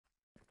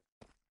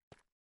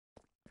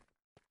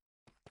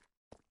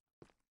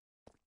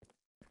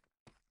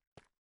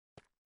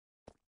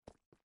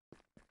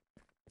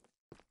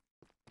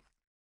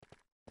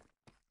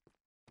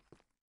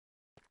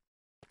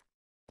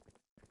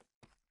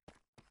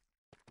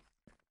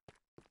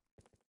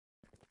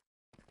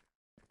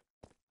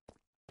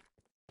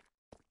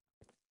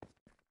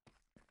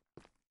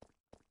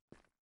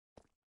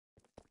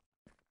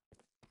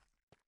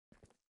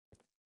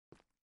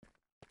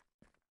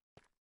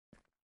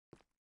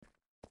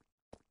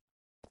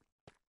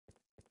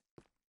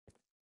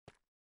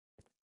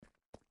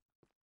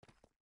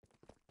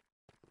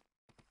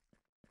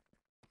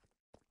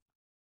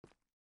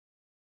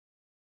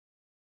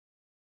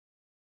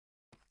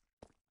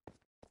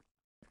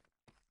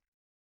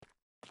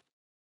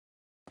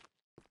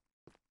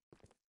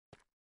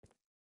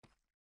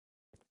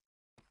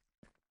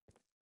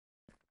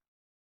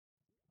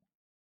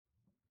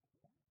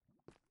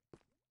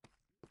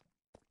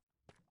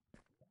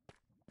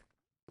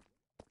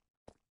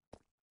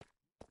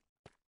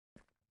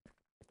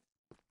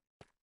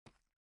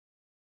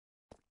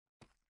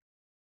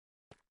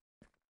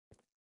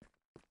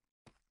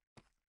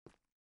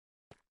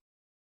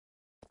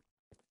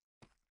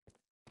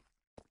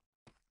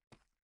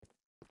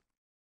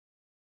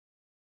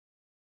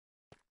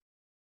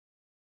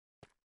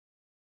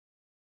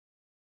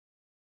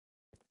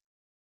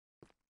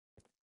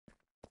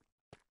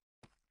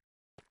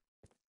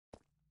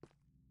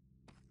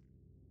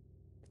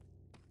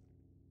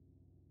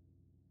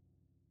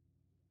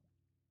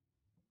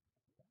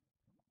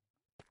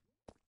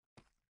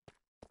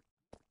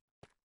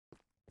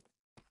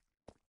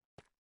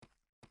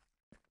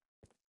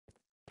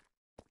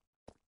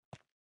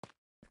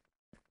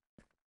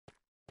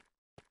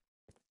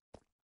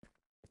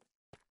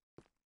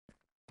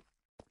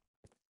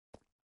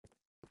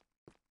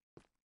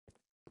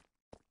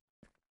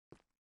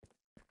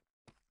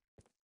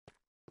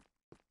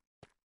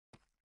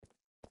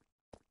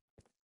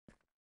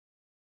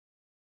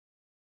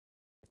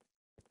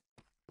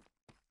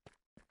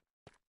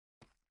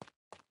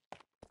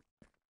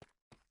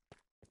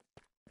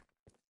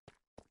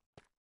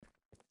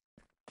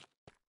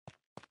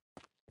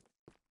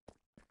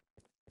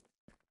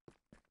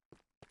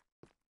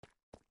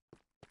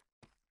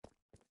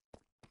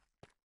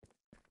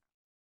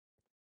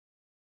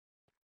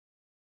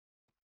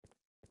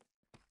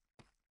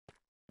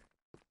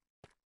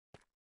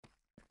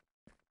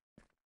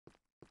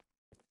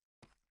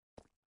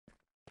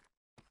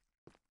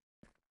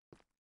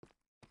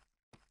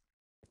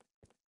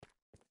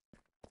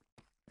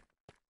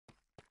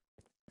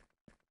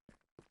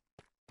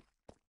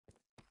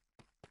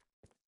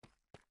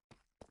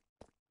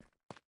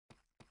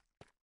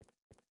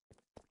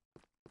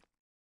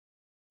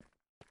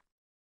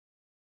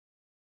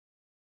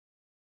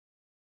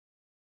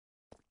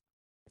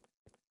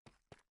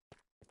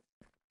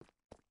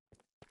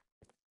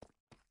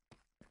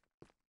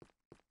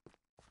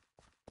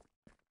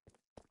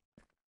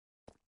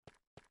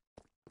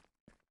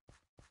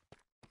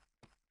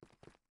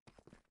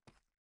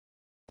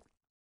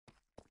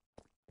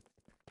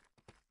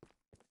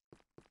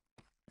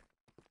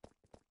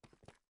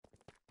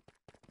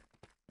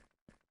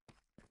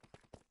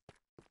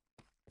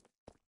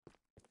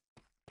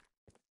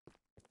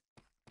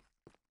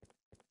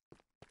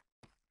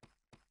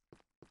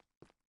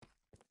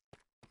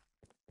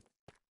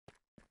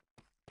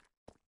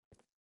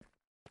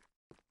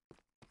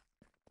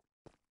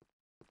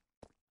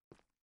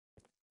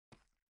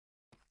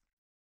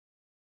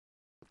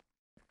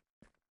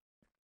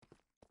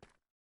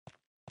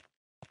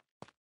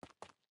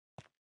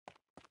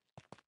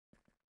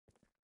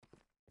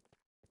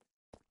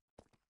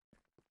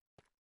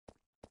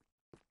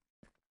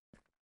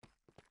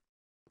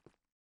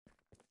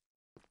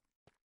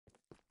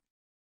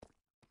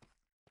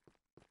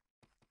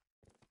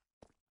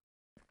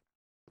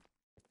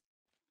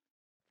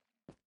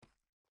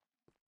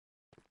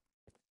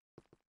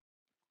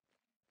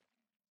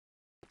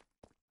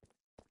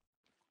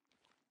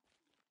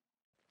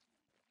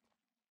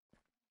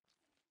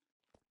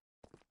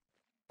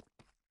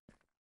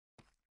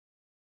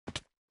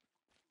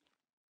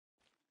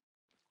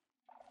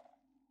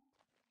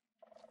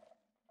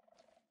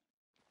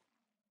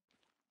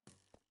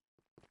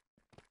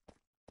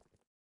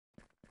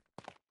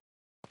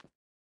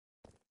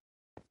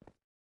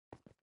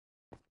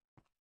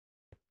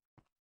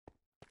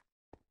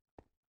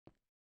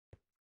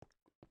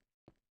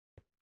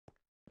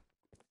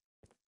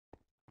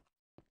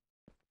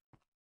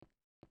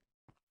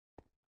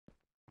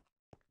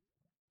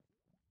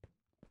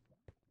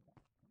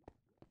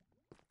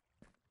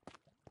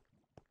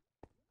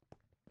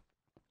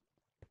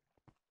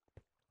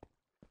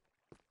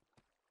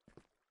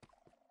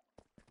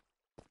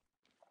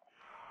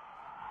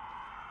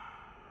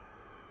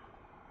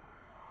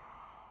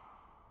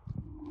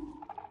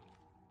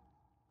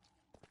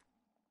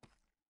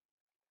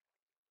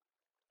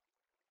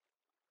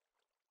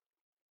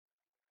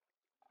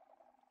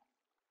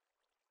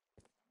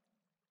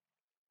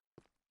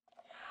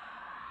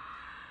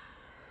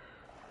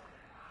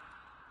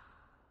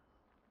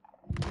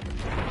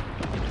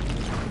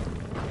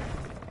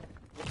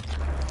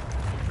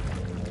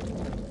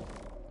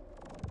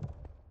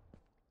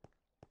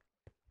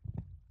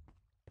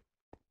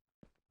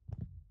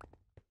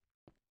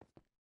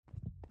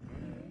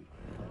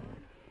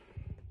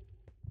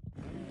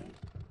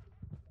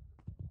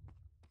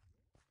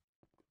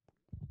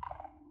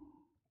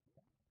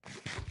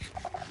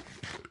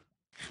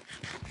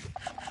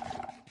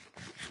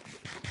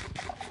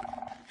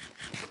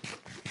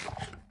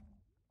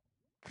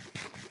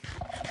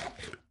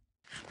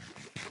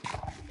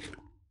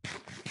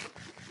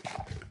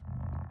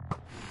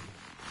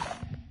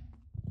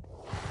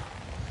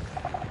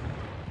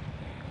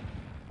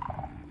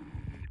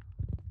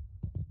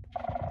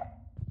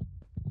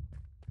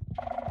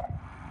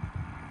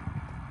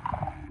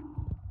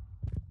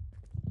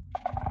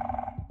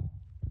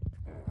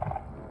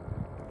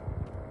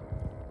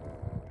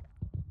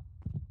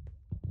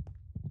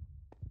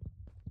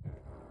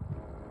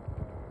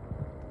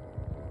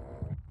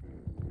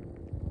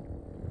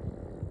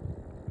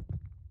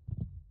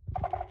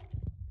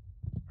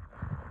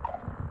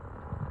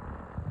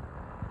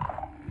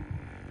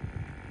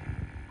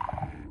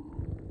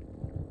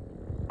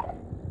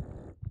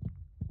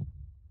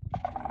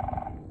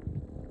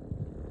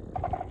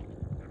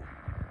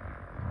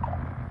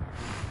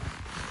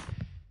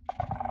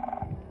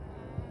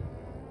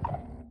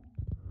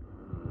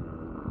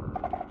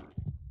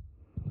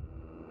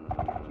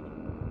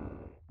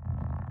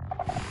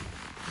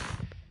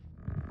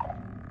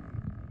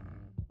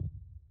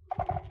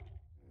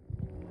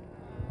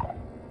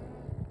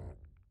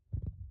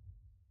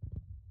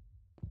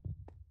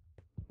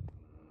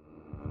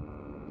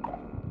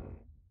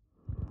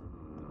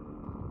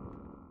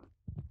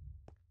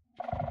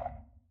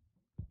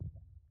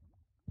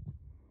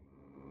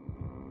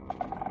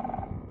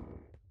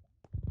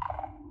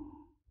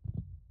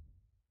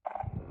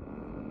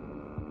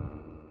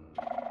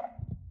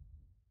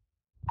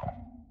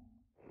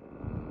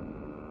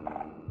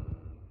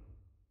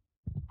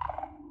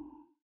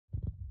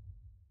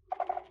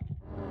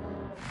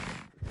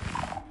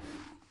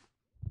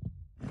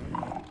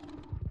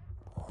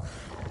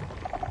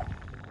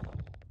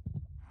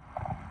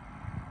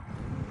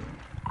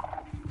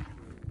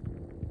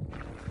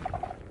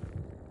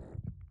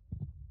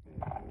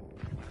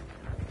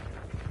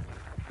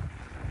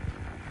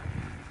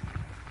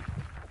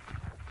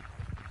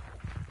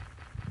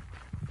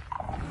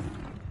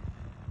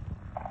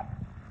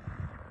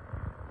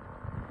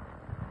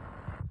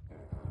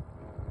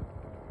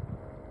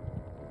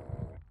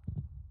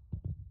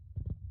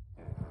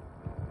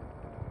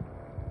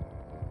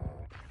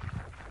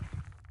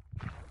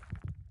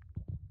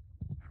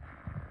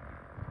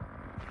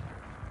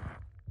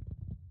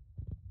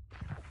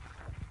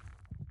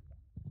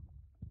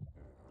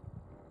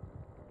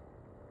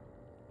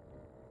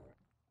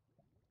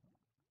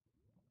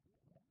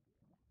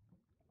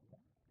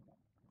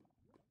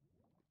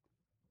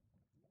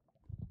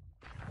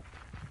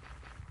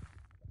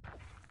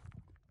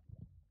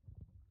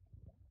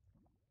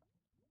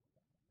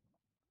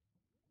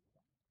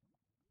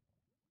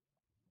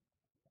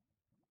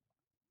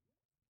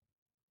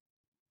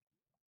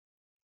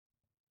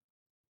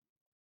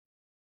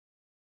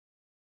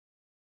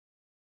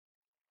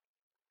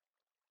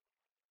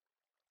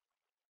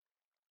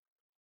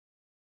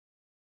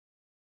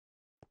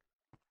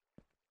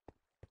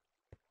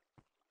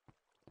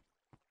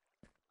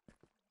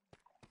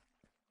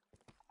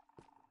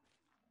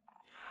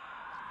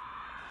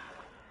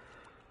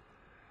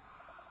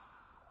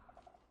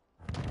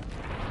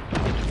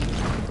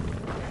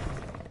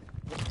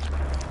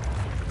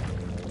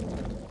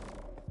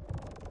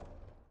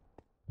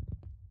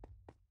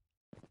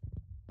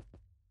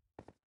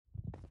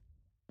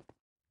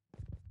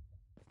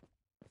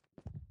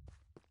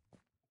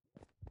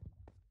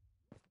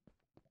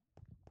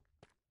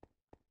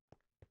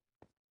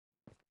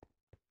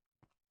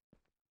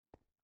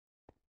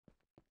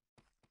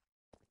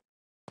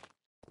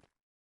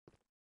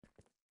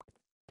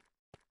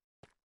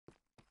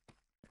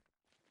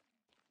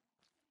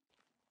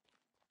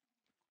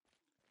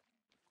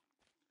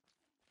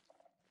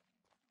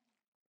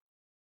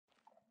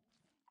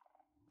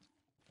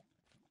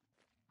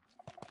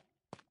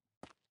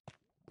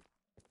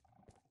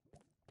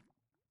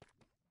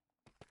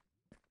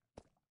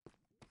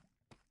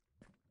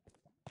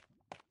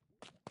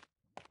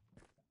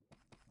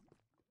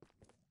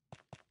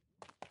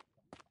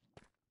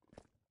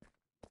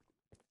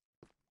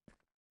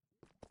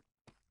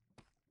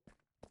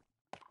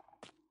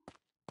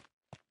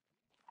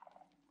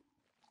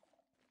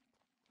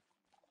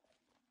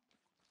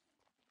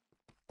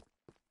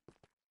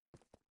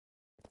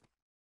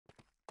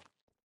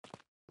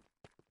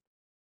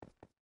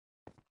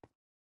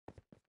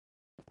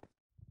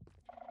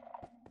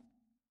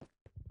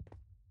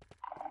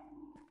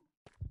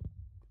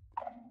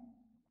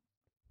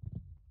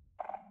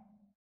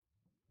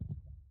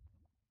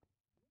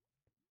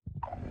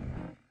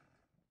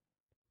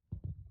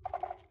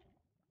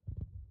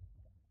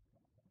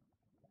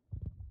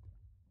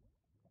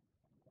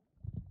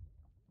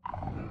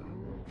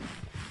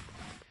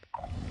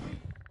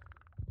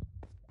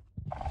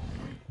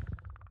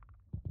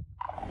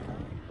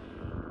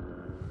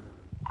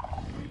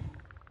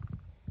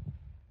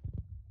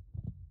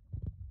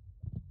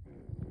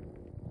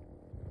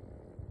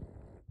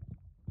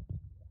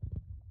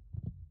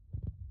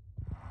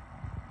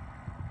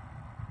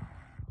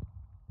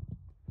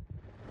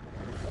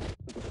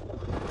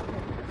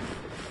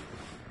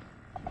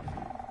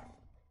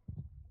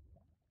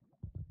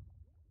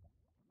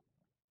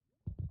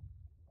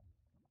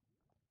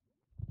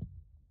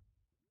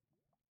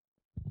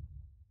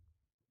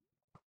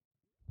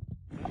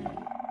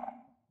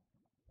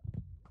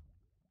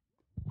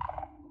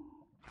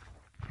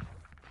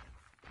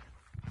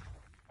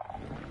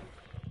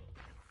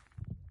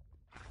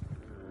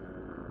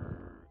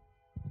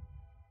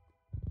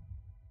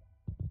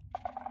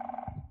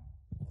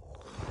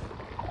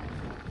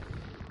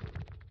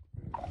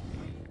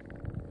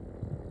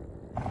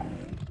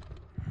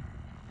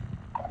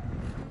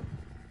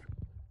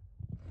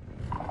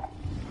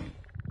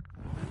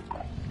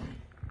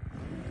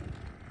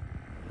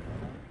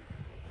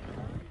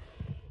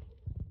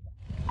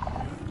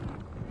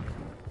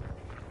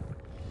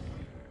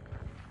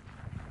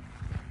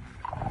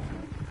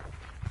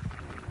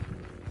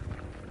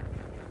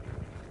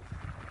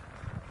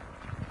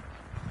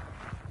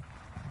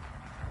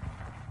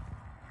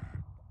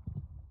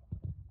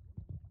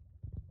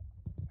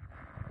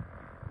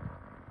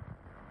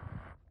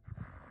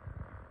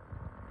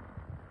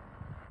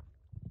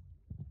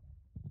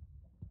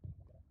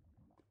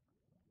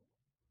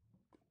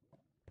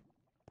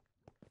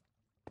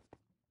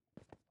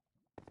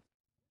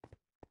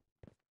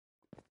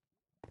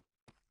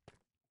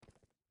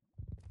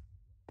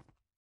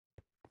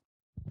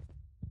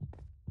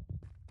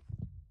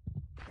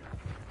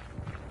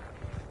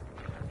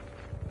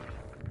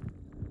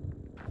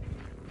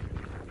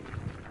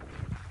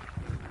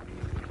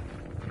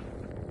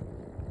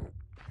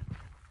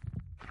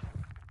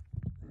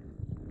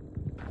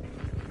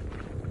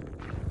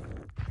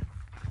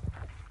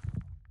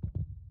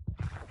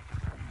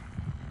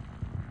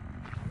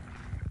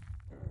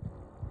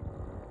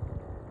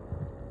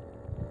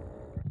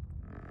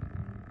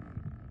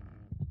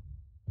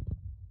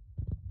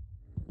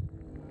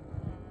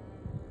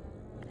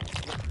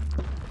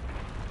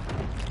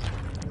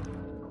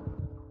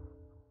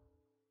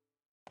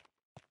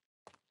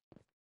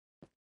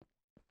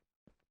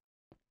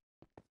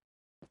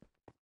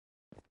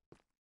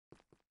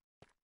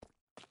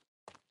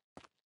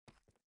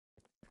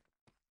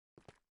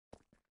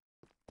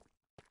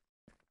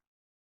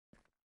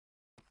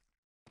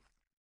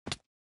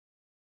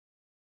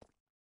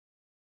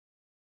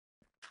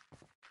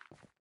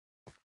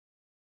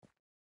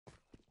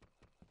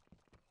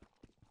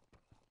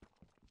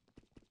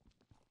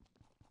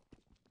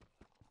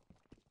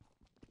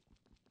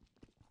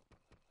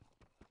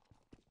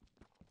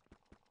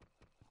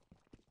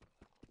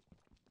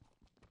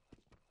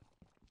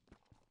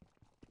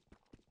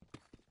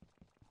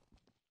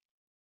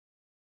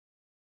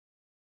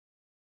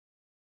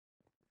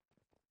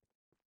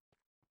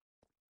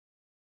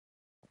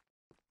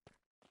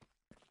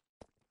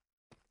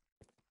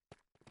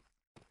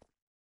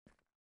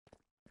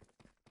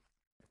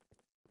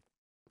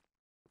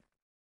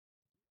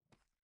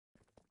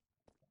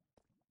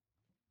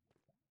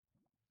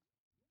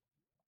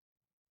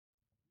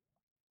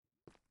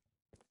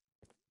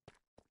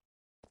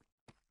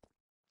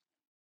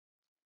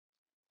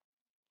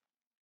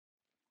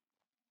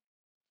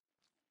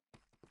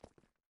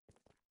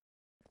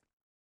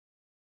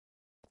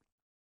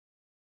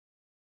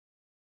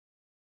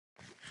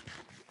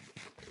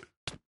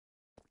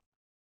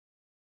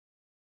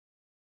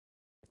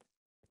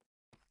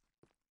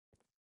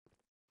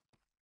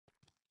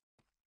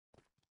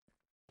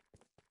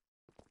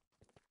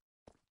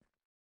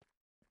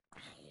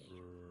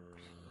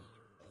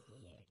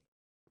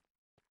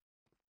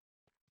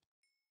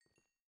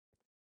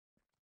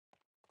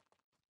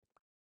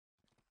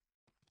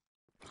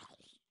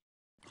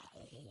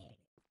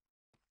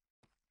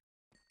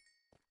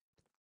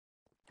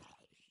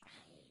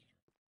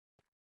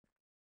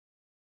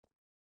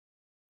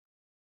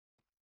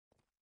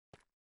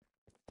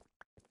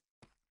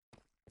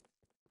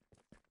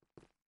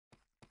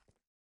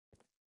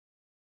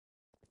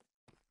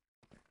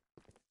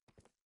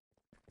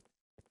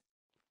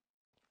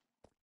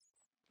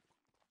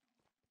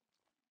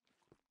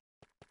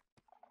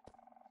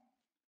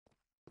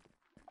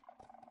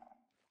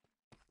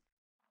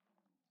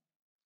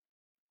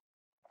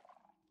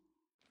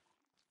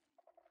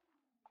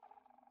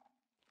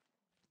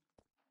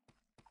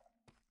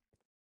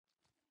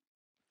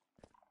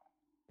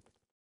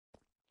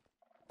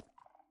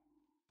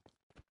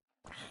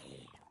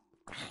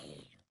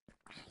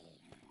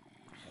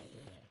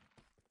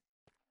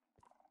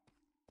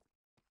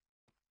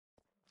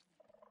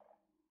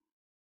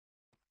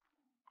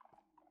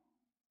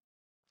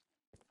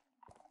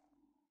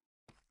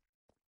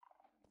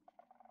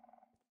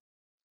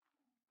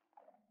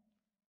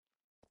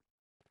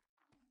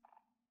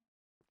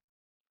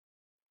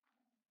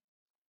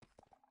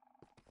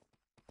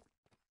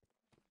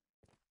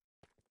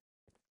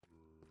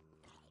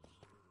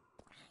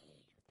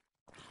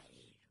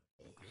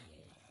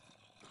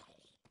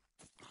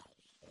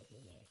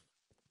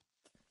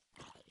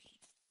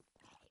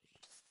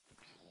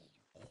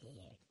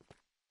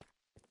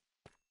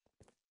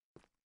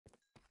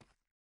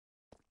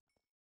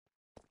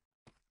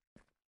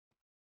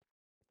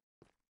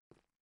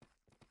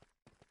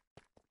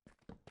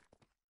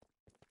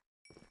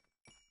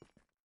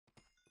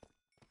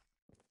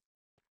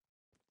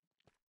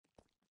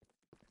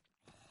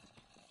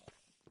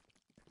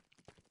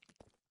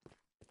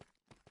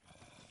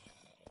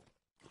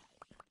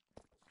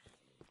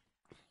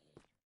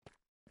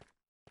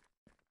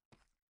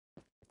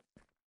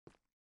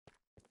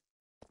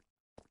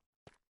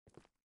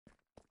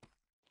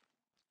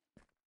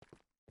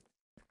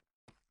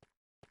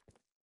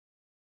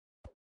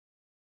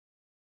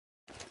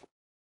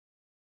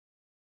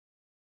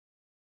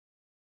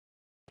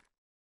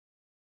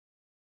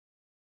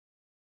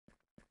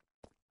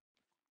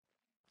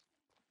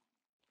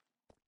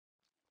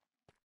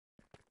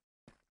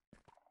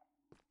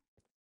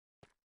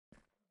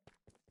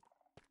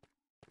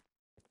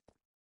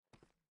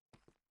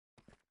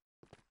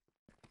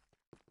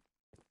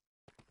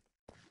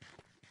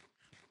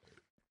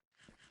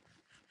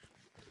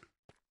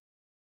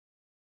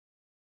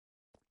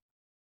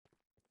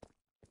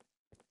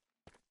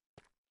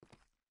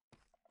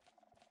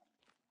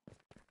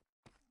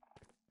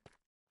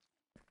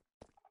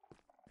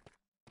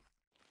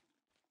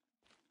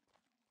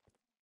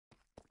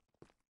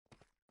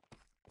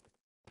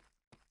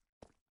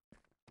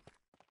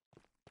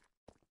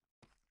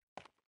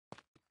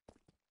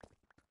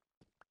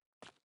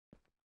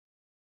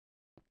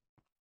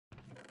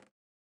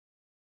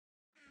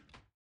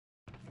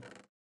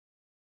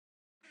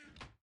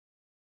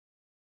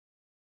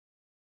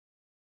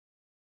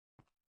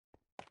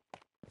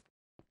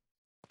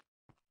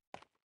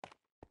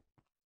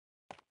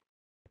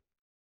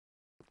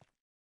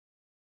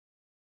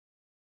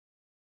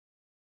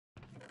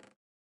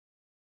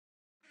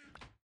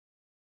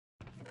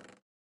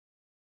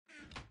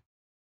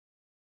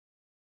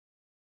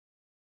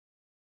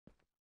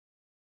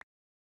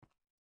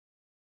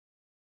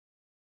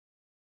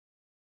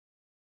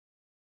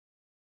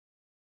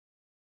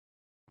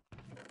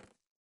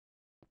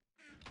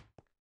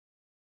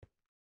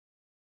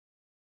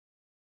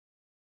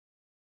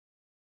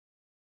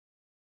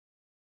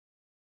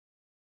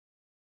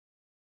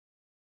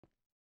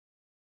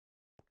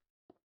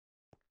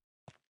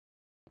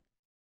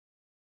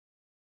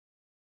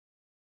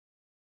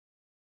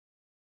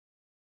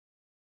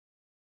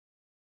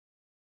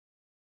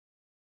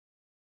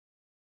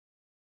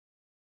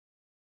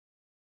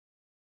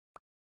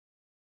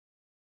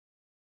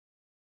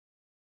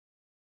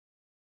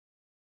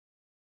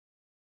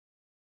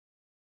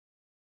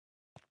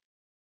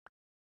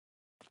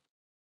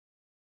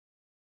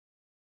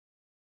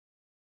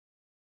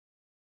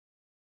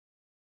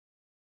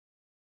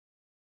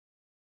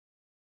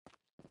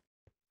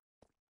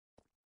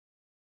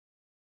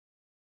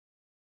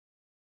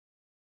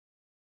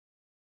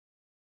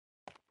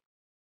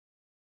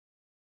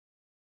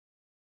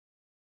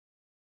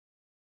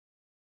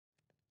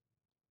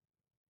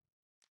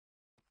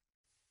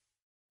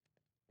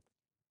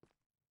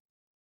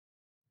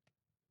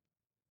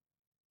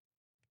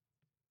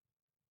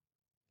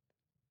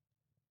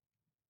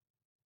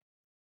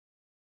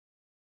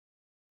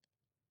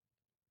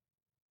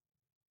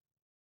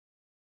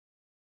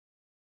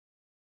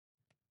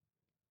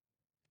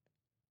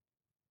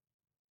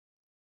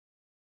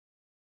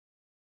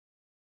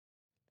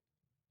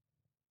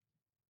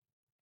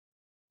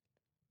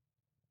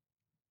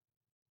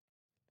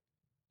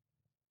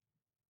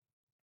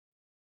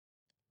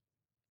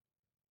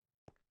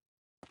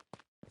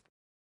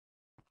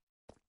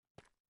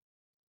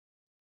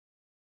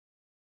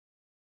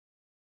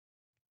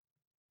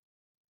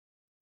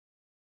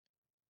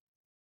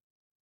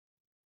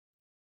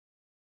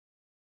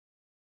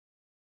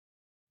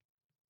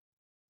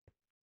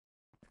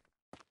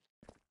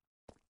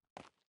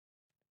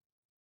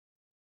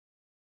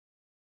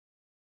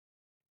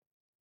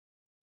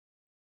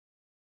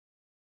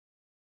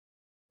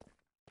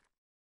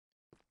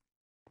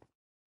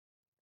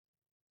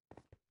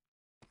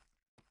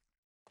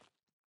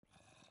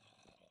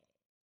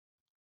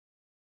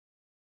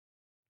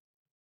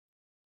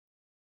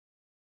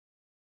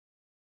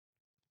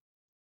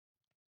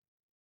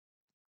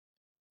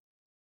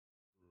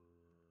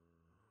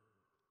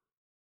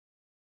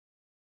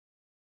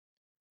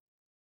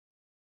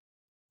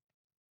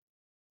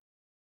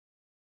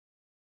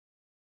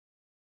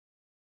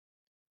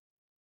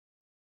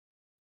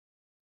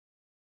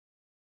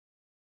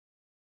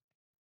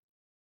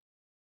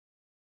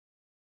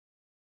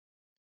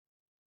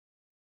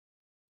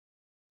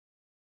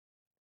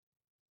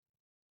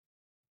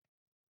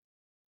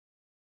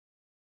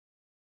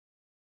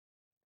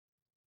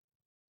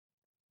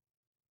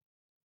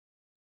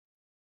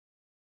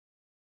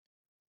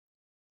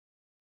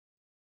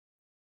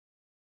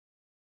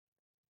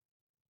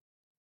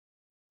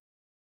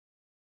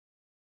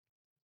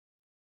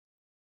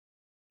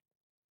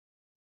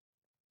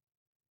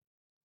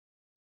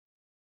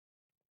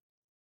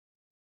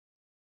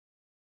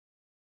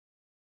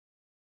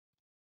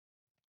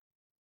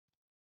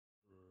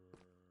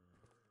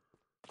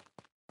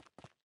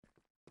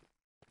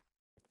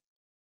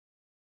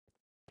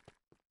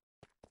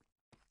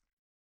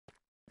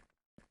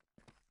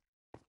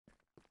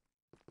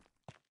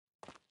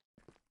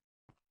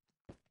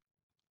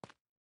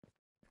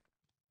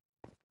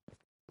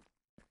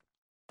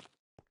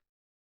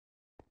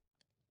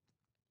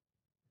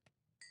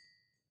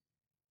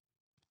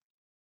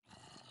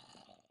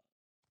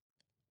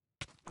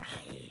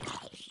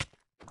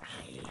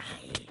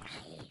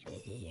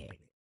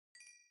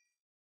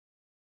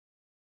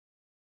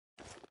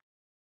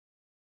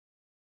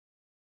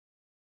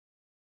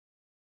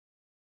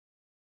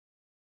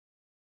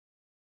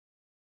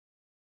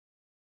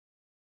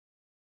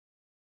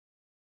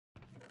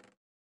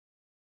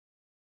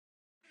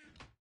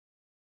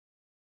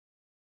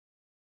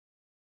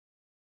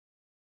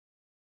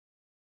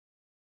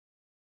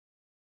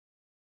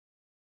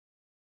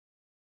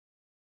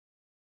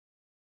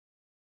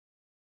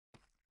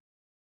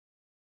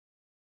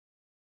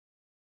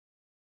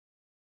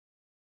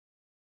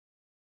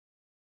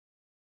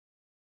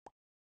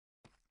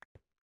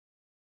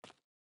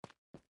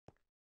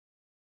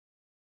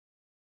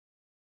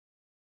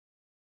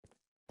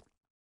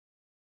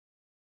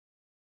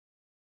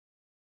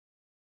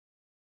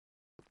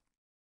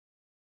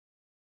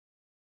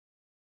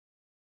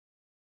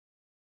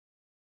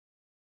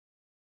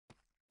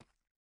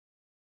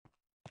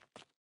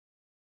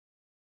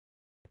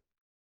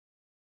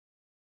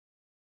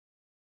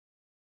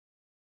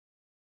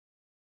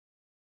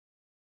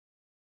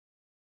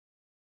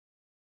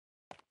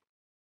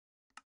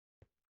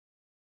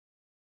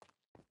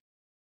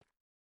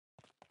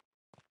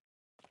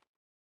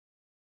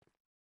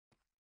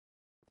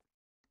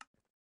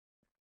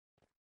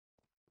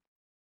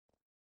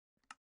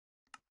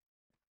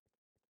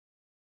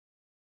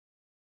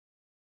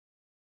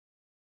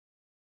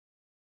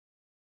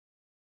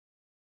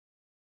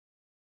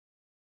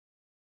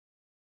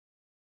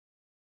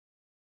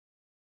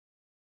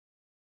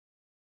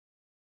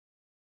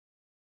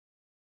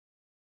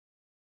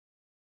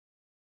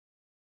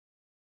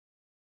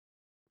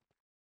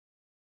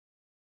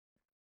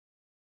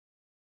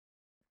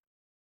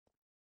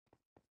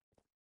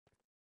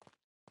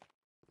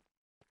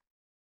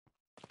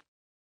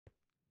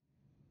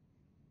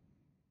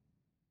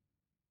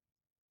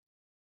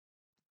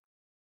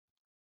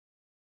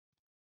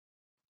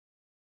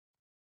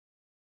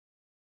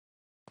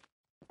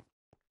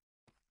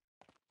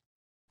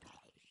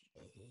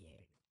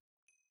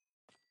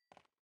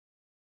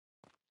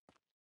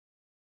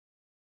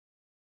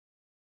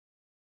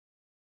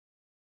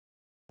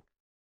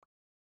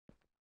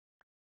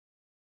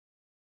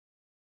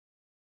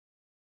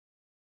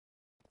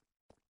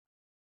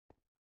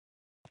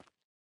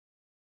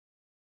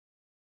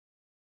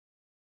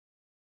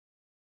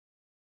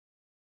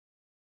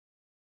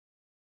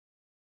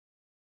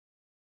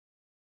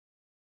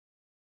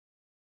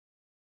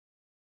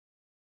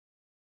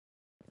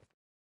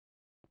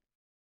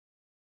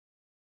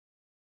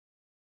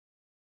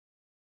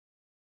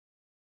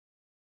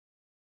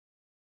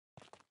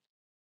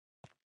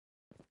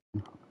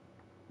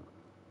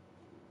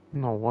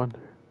No wonder.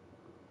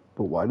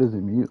 But why does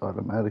it mute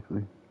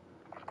automatically?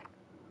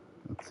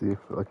 Let's see if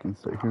I can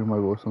start hearing my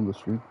voice on the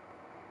stream.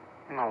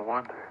 No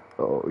wonder.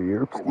 Oh,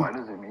 you're. But why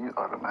does it mute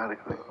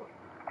automatically?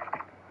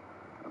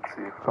 Let's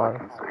see if I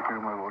can start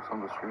hearing my voice on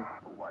the stream.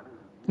 But why does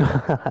it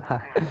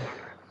mute?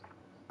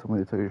 Tell me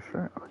to tell your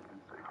shirt. I can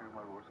start hearing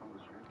my voice on the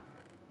stream.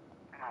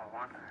 No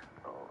wonder.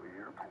 Oh,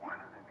 you're. But why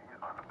does it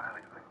mute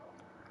automatically?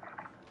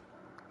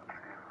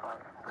 Let's see if I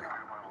can start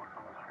hearing my voice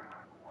on the stream.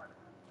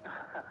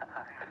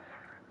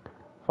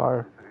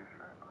 Fire.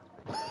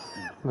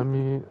 Let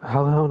me.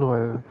 How the hell do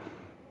I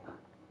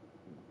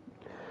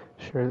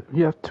share?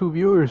 You have 2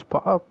 viewers,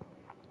 Pop.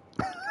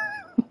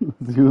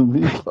 It's you and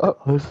me,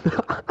 Pop.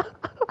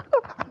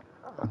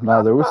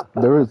 There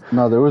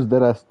was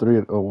dead ass 3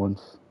 at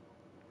once.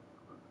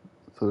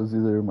 So it's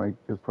either Mike.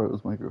 It probably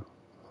was Micro.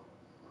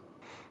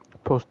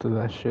 Posted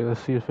that shit.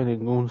 Let's see if any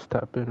goons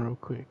tap in real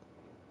quick.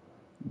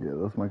 Yeah,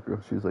 that's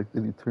Micro. She's like,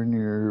 did you turn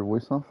your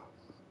voice off?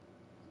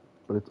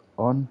 But it's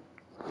on.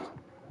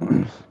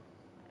 Nice.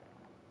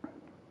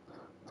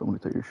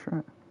 Somebody take your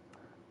shirt.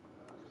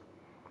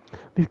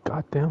 These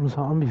goddamn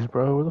zombies,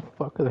 bro. Where the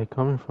fuck are they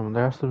coming from?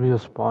 There has to be a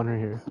spawner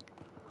here.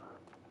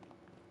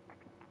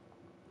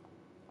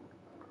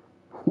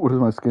 What does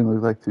my skin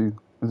look like to you?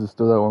 Is it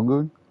still that one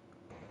going?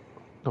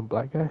 The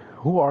black guy?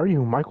 Who are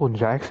you? Michael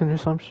Jackson or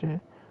some shit?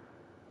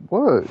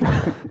 What?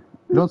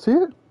 You don't see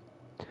it?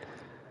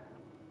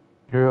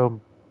 You're a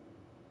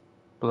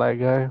black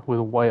guy with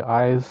white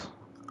eyes.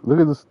 Look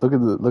at this. Look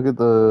at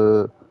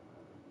the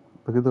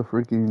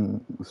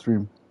freaking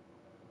stream.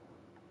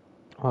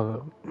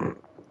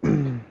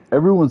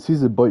 Everyone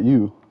sees it but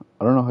you.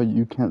 I don't know how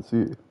you can't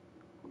see it.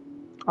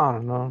 I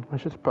don't know. I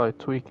should probably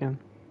tweaking.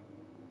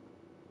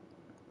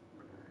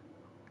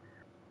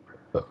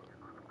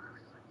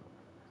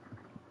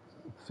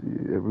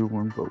 See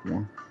everyone but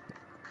one.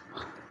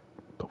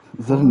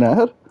 Is that an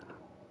ad?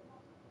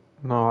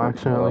 No, I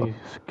accidentally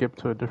skipped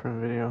to a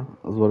different video.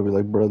 I was about to be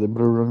like, bro, they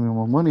better run me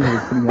my money. They're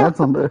putting ads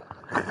on there.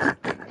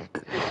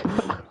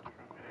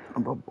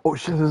 Oh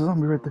shit, there's a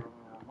zombie right there.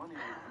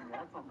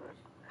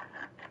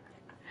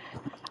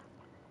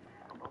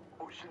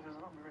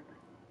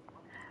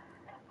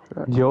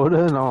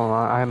 Yoda? No,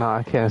 I know.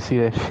 I can't see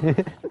that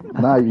shit.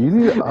 Nah, you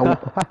need.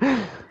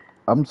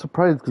 I'm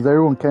surprised because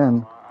everyone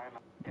can.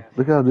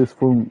 Look how this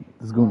goon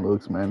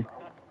looks, man.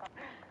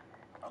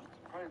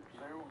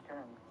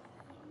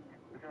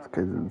 This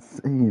guy's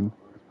insane.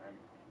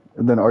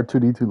 And then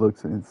R2D2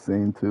 looks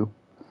insane too.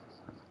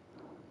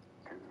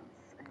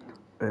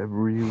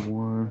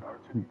 Everyone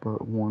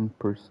but one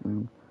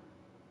person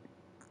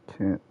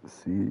can't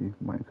see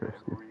Minecraft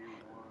skin.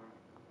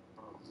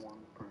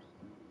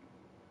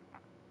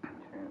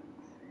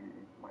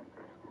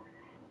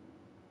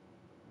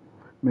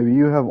 Maybe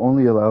you have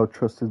only allowed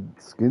trusted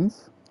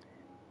skins?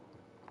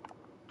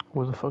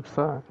 What the fuck's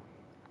that?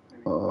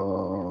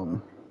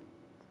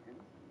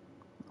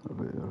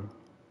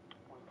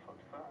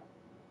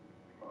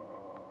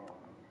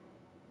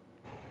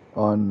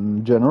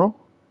 On general,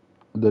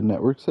 the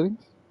network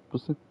settings.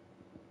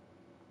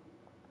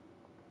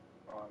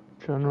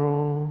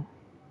 General.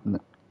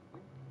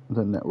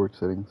 The network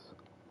settings.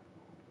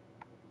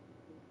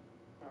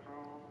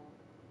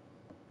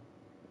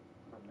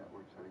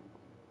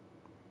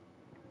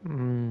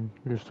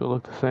 You still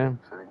look the same.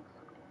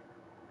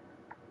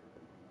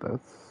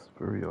 That's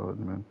very odd,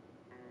 man.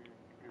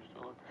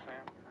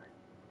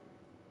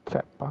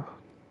 Chapa.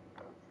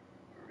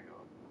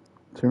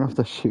 Turn off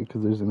that shit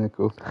because there's an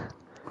echo.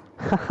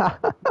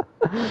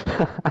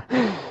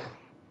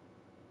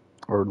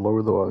 Or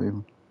lower the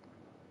volume.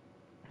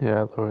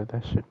 Yeah, lower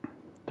that shit.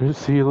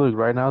 See, look,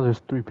 right now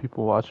there's 3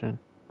 people watching.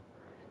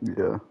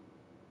 Yeah.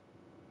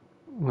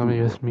 Let me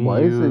guess, me,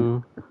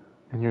 you,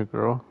 and your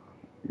girl.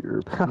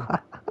 Your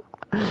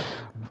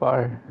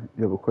Fire.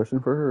 You have a question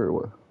for her or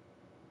what?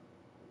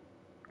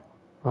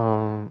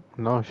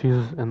 No,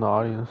 she's in the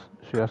audience.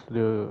 She has to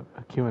do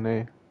a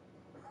Q&A.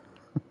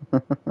 Yeah,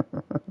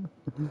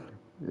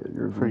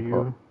 you're a for goon, you.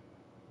 Pop.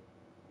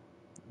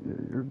 Yeah,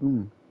 you're a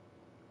goon.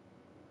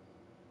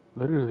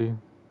 Literally.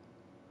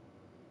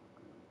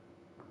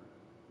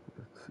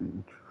 Let's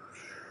see.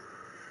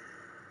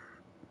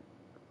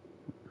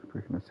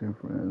 Breaking the same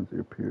friends,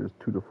 your peers,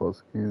 2 default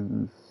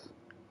skins.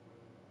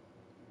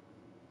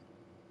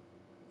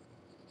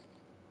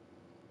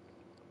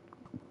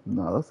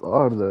 Nah, that's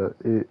odd that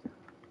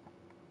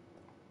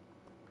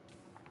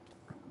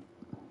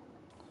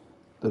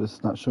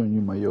it's not showing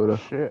you my Yoda.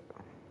 Shit.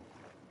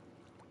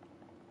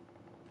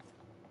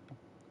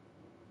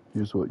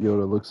 Here's what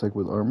Yoda looks like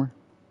with armor.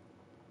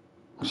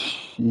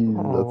 Jeez,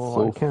 that's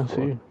so I can't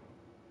see.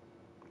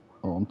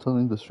 Oh, I'm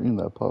telling the stream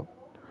that, Pop.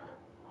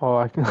 Oh,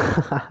 I can.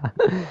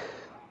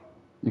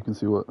 You can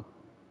see what?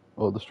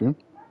 Oh, the stream?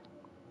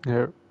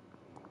 Yeah.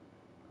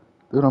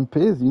 Dude, I'm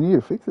pissed. You need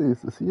to fix it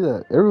to see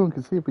that. Everyone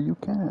can see it, but you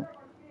can't.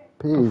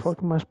 Pissed. What the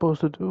fuck am I supposed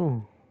to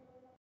do?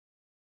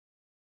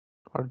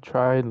 I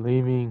tried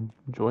leaving,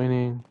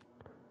 joining.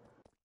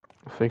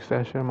 Fix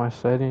that shit in my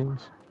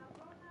settings.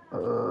 A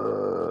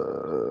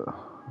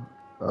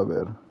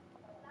ver.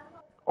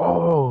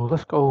 Oh,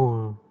 let's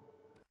go.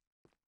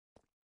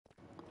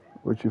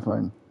 What'd you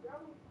find?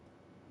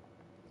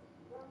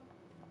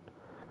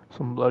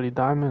 Some bloody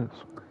diamonds.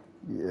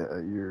 Yeah,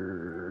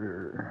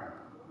 you're...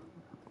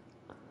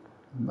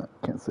 No,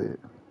 can't say it.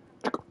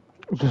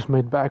 Just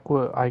made back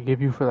what I gave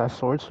you for that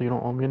sword, so you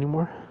don't owe me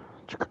anymore.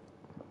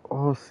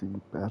 Oh, see,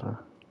 better.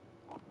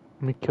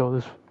 Let me kill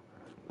this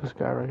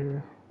guy right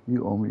here.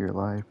 You owe me your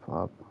life,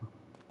 Pop.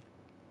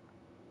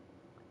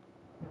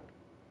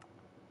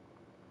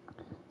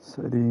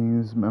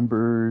 Settings,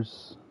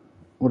 members.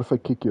 What if I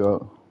kick you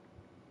out?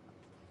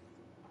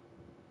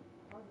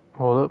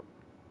 Hold up.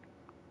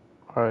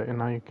 Alright, and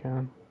now you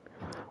can.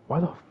 Why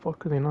the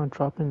fuck are they not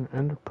dropping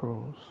Ender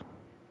Pearls?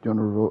 Do you want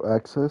to revoke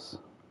access?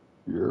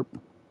 Yep.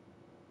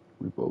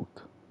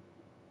 Revoked.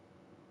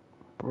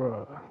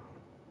 Bruh.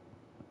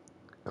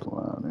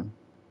 Clowning.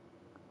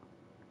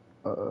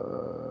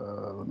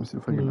 Let me see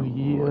if I can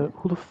Yeah. avoid.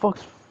 Who the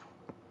fuck's...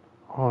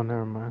 Oh,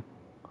 never mind.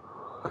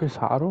 Chris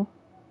Hottle?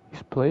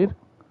 He's played?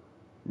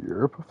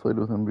 Europe, I've played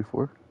with him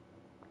before.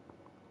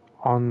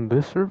 On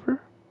this server?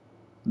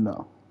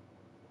 No.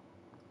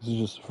 This is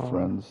just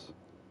friends.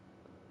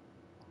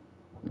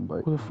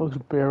 Invite. Who the fuck's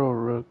Barrel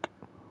Rook?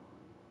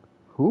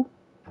 Who?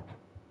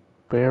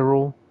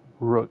 Barrel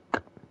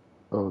Rook.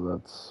 Oh,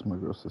 that's my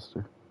girl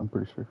sister. I'm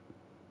pretty sure.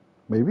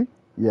 Maybe?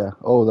 Yeah.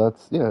 Oh,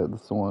 that's the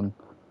one.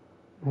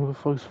 Who the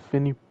fuck's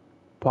Finny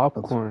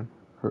Popcorn?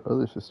 That's her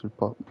other sister,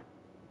 Pop.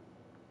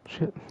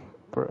 Shit.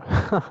 Bruh.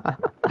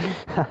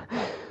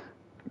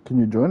 Can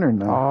you join her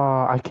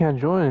now? I can't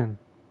join.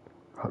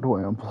 How do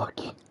I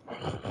unblock you?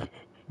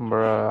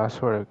 Bruh, I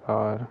swear to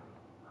God.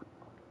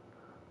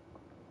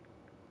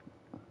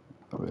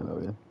 A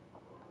ver.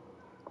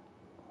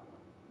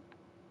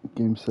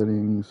 Game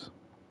settings.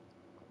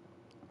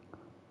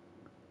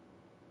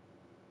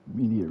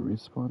 Media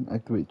respawn.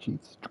 Activate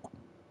cheats.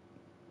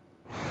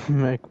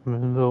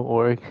 McMinnville,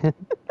 Oregon.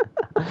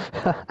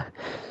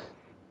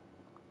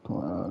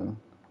 Clown.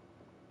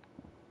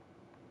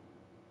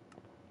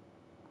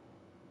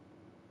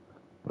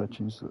 But I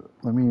changed it.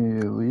 Let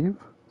me leave.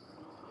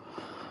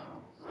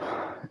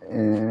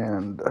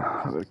 And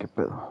a ver qué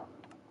pedo.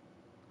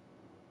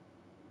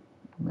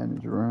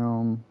 Manage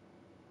realm.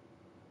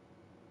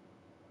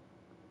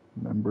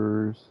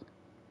 Members.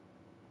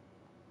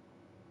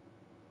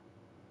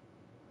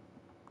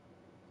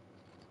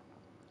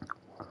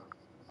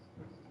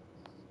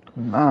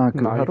 Nah,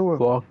 cause Nah, how you do I?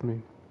 blocked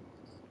me.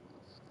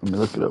 Let me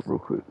look it up real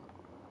quick.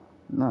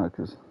 Nah,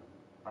 cause.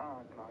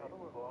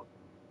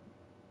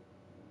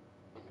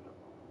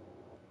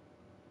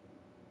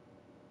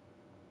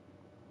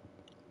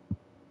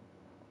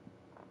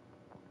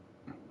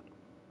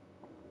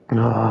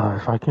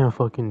 If I can't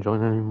fucking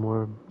join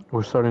anymore,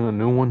 we're starting a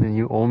new one and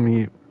you owe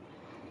me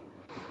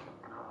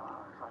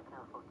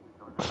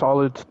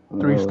solid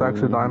 3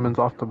 stacks of diamonds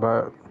off the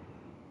bat.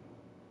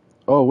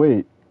 Oh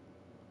wait,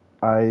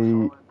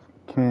 I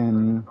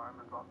can.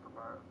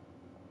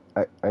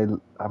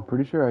 I'm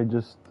pretty sure I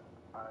just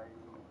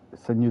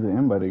send you the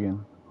invite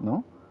again.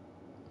 No?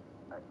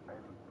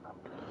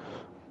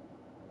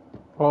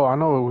 Oh, I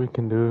know what we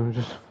can do.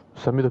 Just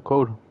send me the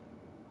code.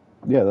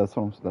 Yeah, that's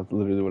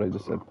literally what I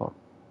just said, Paul.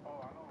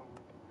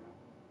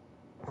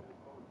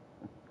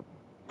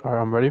 Alright,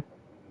 I'm ready.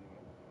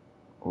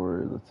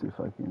 Or let's see if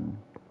I can.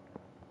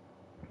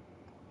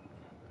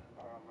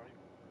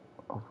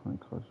 Offline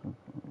question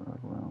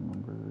round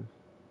numbers.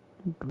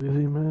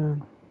 Busy,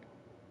 man.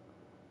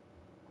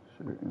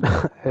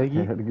 Sure.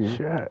 Eggy?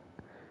 Shit.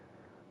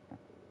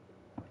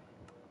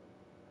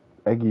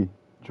 Eggy,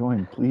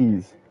 join,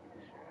 please.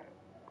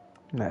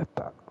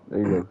 Neta. There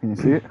you go. Can you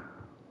see it?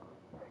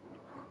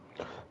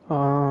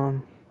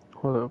 Hold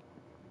up.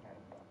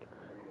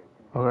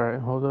 Alright,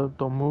 hold up.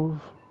 Don't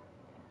move.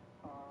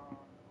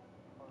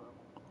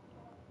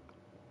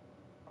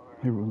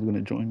 Everyone's gonna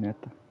join that.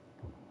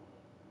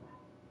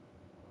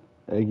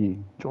 Eggy,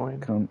 Join.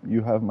 come.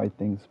 You have my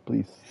things,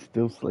 please.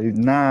 Still slave.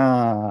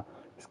 Nah,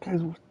 this guy's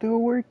still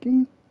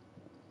working.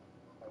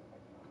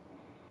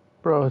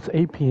 Bro, it's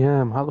 8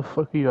 p.m. How the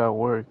fuck are you at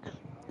work?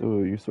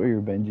 Dude, you swear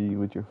you're Benji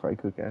with your fry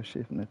cook ass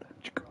shit. No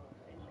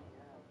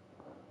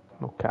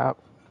cap.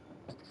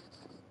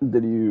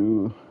 Did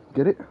you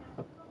get it?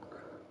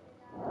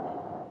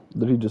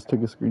 Did he just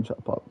take a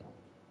screenshot, Pop?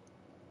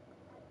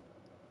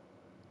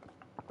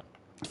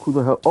 Who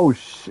the hell? Oh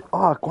shit!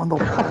 Ah, cuando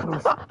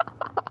paros.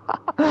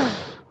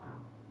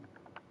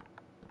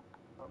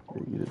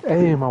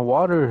 Hey, my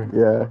water.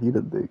 Yeah, he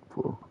did dig,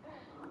 fool.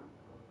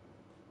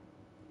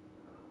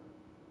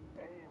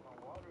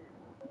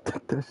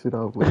 Take that shit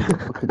off, like the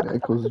fucking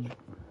echoes.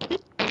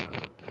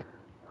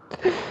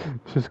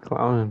 Just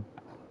clowning.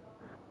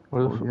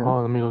 Where the yeah.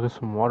 let me go get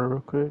some water real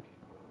quick.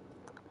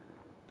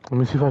 Let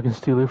me see if I can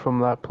steal it from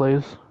that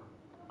place.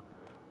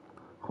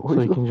 So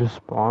he can just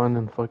spawn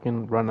and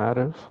fucking run at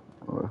us.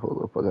 Alright,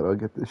 hold up. I gotta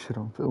get this shit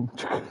on film.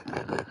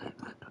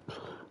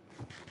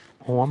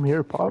 Oh, I'm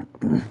here, Pop.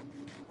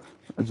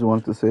 I just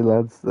wanted to say,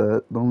 lads,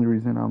 that the only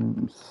reason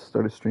I'm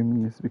started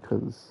streaming is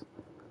because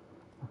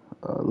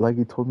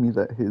Laggy told me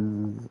that his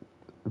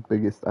the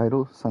biggest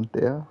idol,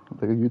 Santea,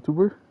 like a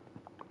YouTuber.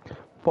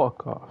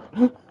 Fuck off.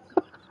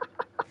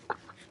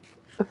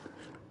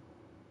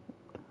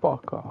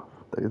 Fuck off.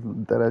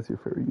 That's your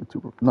favorite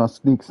YouTuber. No,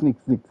 Sneak. Who,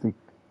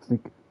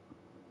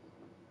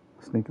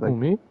 Like,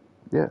 me?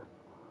 yeah.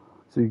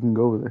 So you can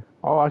go over there.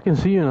 Oh, I can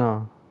see you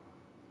now.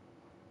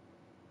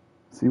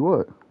 See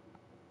what?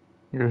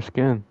 Your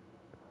skin.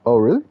 Oh,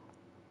 really?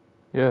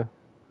 Yeah.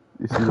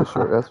 You see the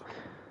short ass?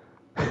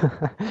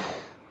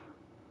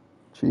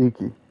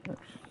 Cheeky.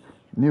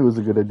 Knew it was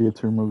a good idea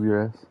to remove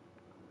your ass.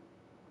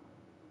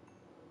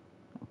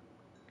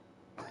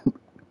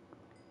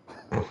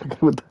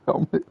 With the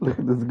helmet, look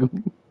at this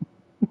goon.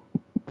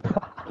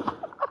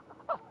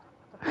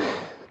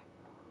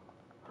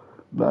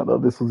 No,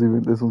 this one's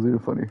even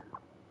funny.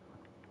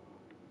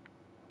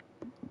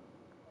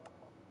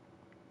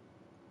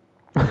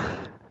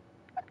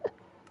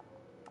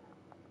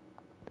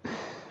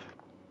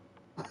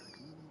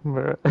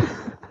 Bruh.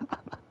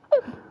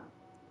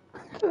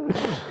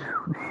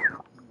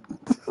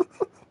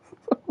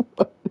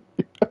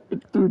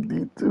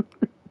 D2.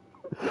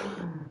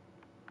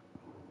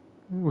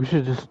 We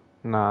should just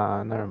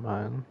never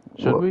mind.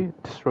 Should What? we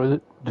destroy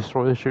the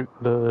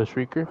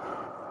shrieker?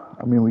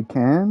 I mean, we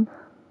can.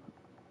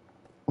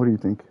 What do you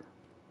think?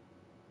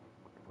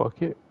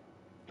 Fuck it.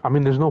 I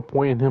mean, there's no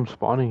point in him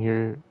spawning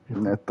here if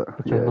Neta.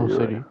 there's no you're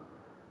city. right.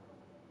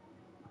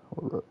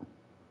 Hold up.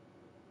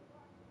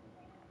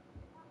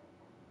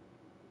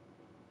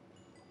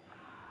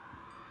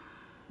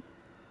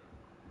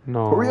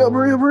 No.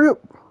 Hurry up.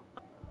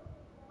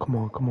 Come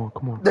on.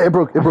 It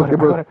broke. I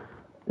got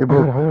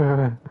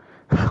it.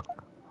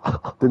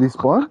 Did he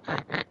spawn?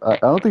 I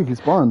don't think he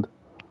spawned.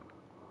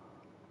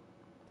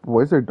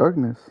 Why is there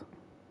darkness?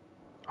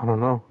 I don't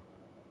know.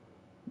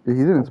 Yeah, he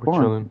didn't We're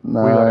spawn. chilling.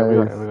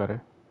 Nice. We got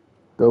it.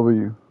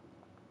 W.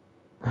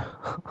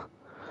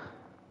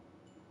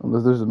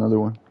 Unless there's another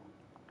one.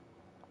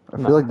 I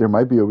feel like there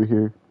might be over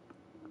here.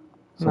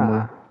 Somewhere.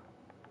 Nah.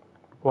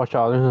 Watch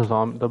out, there's a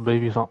zombie. The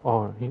baby's on.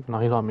 Oh,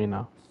 he's on me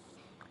now.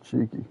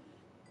 Cheeky.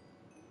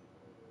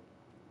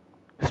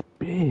 This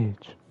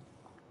bitch.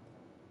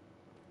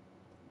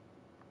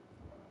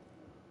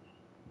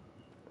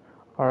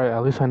 Alright,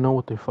 at least I know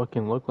what they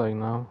fucking look like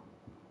now.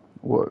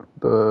 What?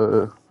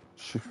 The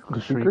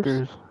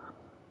Shriekers?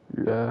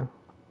 Yeah.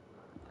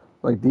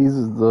 Like these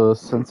is the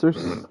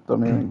sensors.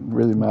 Don't even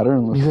really matter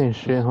unless. These ain't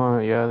shit, huh?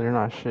 Yeah, they're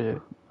not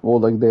shit. Well,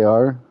 like they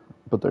are,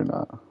 but they're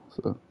not.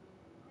 So.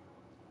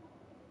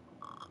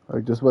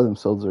 Like just by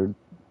themselves, they're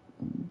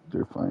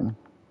fine.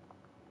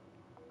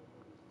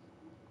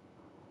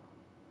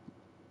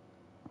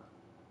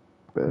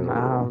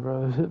 Nah,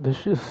 bro.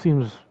 This just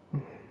seems.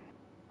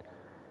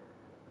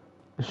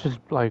 It's just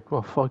like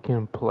a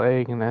fucking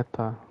plague, neta.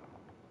 You know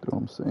what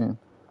I'm saying?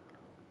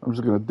 I'm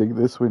just gonna dig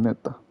this way,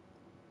 neta.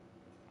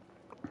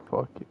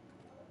 Fuck it.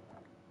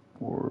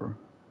 Or.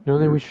 You don't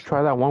think we should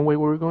try that one way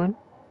where we're going?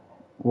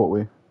 What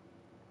way?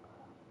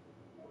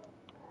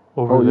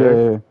 Over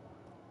there? Yeah.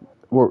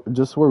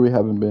 Just where we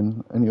haven't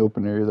been. Any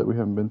open area that we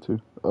haven't been to.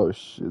 Oh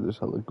shit, there's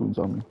hella goons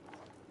on me.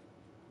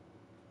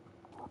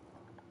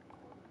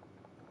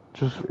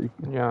 Just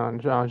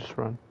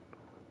run.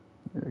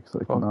 Yeah, cause I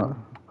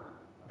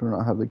do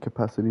not have the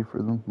capacity for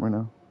them right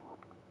now.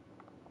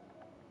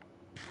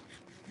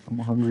 I'm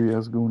a hungry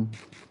ass goon.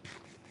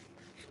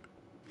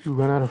 You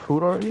ran out of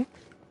food already?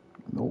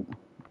 Nope.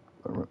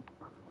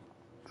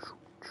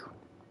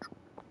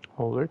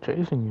 Oh, they're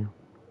chasing you.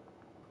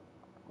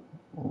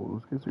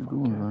 Oh, those guys are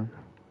goons, man.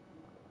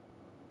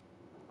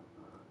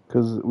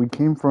 Cause we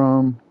came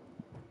from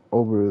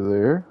over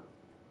there.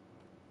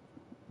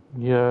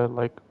 Yeah,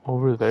 like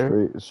over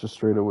there. It's just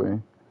straight away.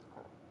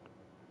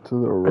 To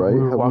the right. We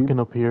were walking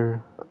up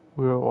here.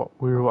 We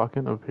were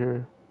walking up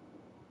here.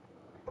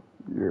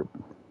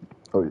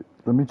 Oh, yeah.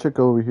 Let me check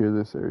over here,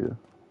 this area,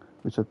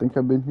 which I think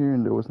I've been here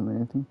and there wasn't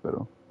anything, but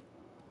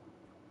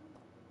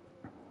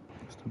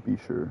just to be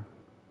sure.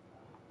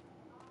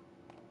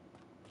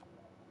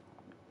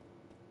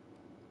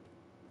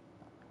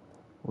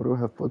 Why do I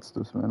have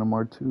footsteps, man? I'm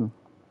R2.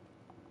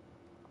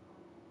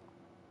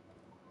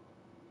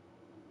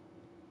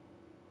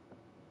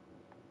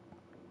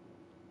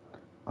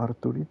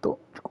 Arturito.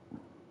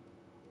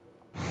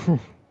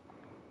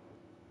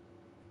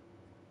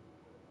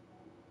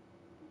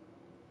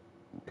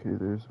 Okay,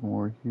 there's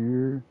more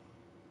here.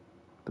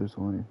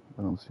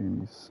 I don't see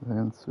any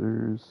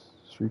sensors,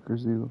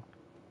 shriekers either.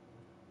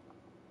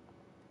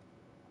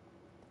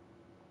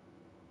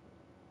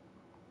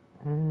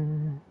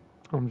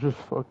 I'm just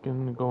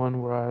fucking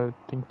going where I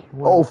think you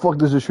went. Oh fuck,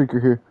 there's a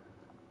shrieker here.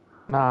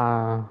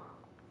 Nah.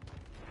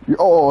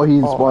 Oh, he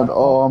spawned.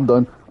 I'm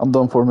done. I'm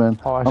done for, man.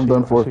 I'm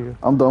done for.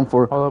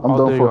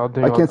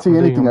 I can't see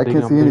anything. I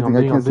can't see anything.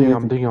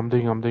 I'm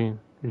digging.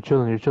 You're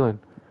chilling.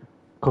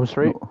 Come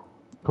straight. No.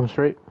 Come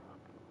straight.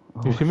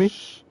 You see me?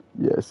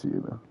 Yeah, I see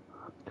you now.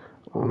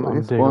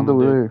 I'm spawned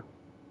over there.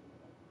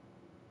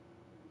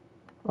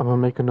 I'm gonna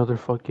make another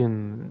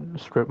fucking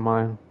strip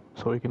mine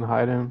so we can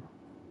hide him.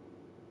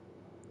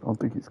 I don't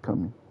think he's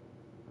coming.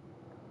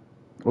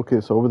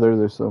 Okay, so over there,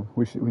 there's some.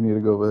 We need to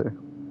go over there.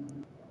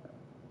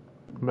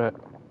 Bet.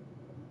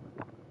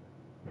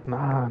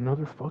 Nah,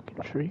 another fucking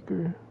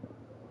shrieker.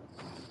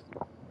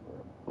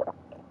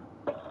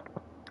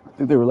 I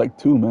think there were like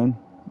 2, man.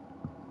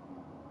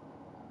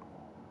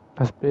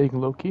 That's big,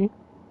 Loki.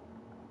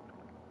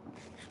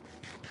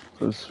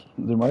 So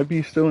there might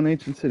be still an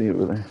ancient city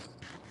over there.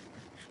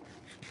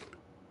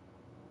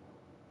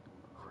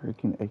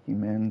 Freaking Eki,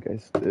 man.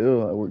 Guy's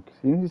still at work.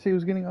 Didn't you say he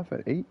was getting off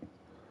at 8?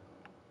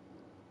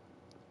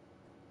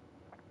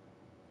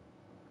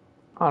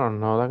 I don't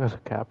know. That guy's a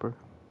capper.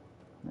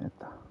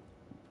 Neta.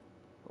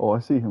 Oh, I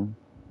see him.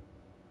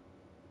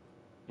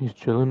 He's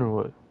chilling or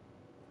what?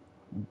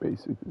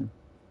 Basically.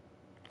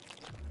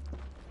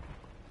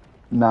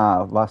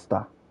 Nah,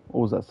 basta.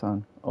 What was that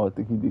sound? Oh, I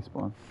think he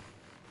despawned.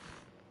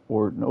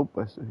 Or, nope,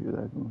 I still hear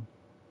that going.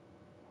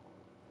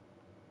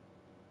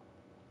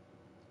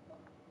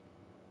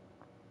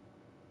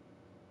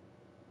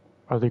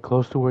 Are they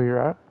close to where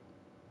you're at?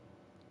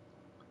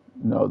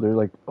 No, they're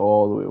like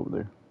all the way over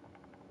there.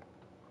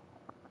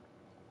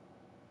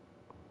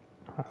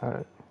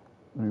 Alright.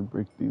 Let me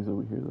break these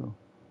over here, though.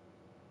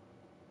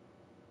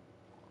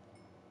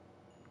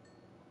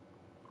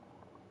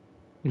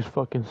 These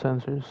fucking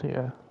sensors,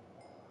 yeah.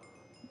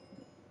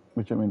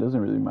 Which, I mean, doesn't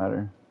really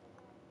matter.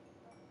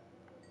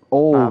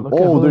 Nah,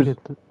 Oh, look there's...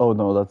 at the... Oh,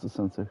 no, that's a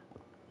sensor.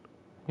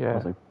 I Yeah.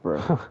 was like,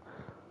 bruh.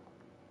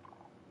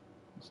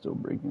 Still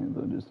breaking it,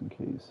 though, just in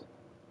case.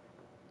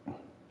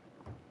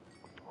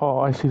 Oh,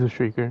 I see the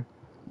shrieker.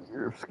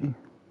 Yerfsky.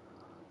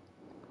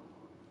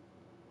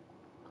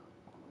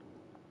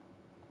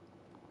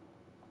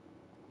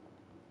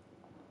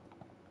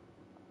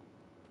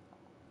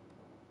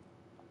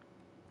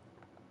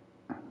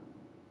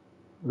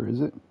 Where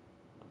is it?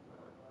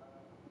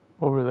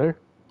 Over there?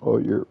 Oh,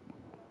 you're...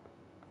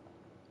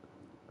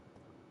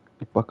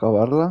 Y pa'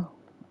 acabarla,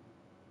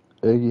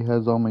 Eggy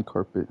has all my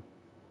carpet.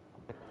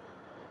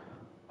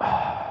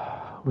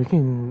 We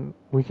can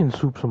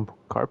soup some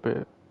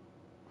carpet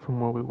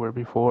from where we were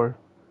before.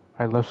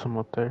 I left some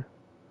up there.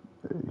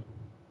 Hey.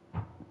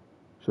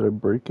 Should I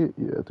break it?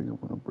 Yeah, I think I'm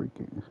gonna break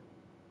it.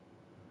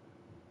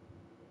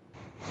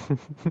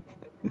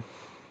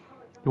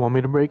 You want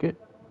me to break it?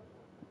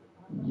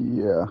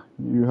 Yeah,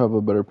 you have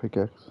a better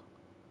pickaxe.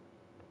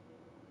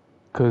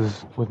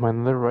 Cause with my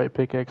netherite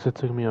pickaxe, it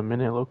took me a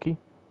minute, Loki.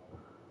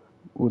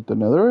 With the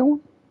netherite one?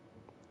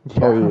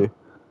 Yeah. Oh, yeah.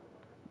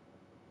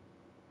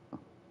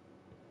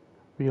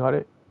 We got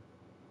it?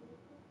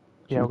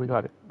 Yeah, Sweet. we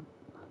got it.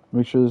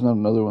 Make sure there's not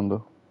another one,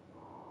 though.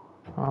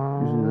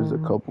 Usually there's a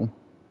couple.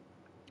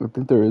 I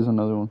think there is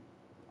another one.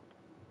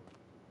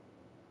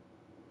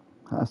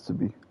 Has to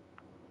be.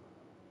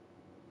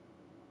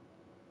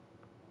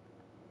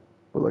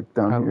 But like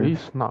down At here.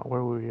 least not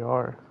where we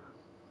are.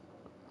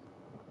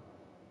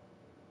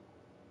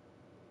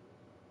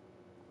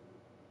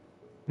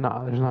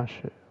 Nah, there's not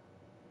shit.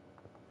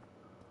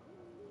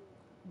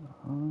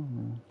 Oh,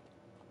 man.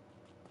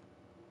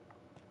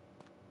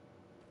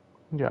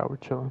 Yeah, we're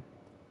chilling.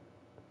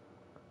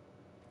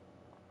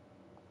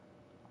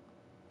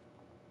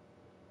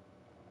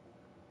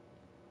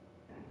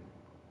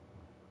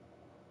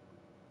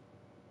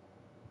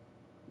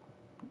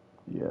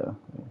 Yeah.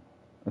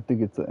 I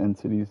think it's the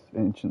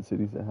ancient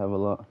cities that have a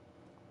lot.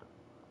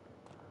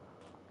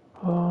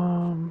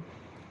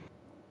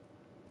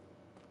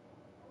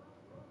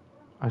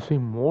 I see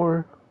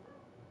more.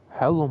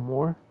 Hella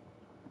more.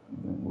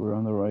 We're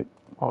on the right.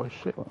 Oh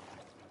shit.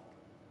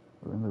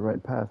 We're on the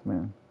right path,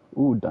 man.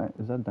 Ooh,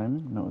 is that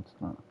diamond? No, it's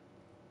not.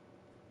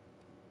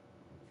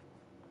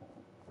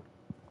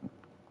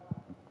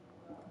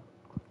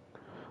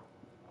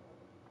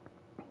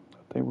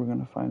 I think we're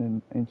gonna find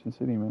an ancient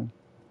city, man.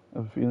 I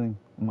have a feeling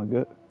in my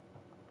gut.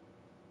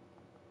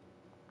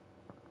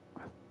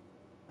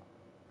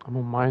 I'm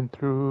gonna mine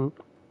through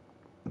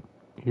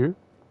here.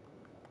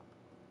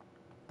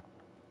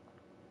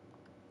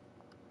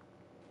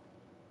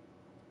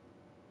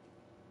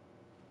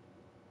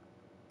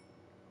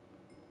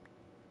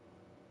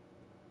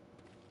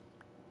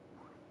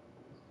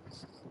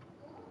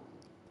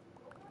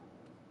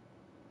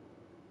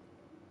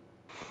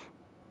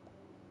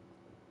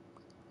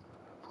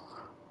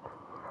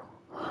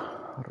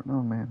 I don't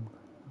know, man.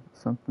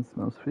 Something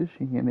smells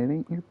fishy and it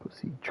ain't your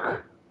pussy.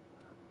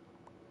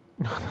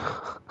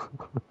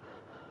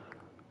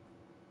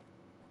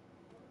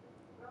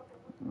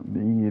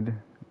 Indeed.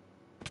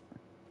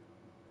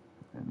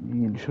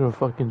 You should have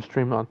fucking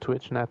streamed on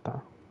Twitch,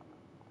 neta.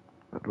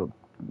 Pero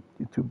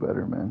YouTube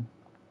better, man.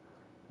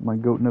 My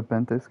goat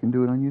Nepenthes can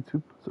do it on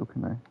YouTube, so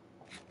can I.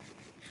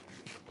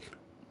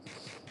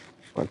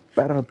 But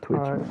better on Twitch,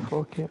 Alright, man.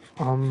 fuck it.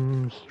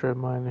 I'm strip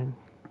mining.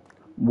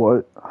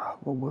 What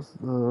was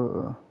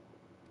the...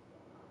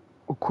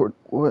 What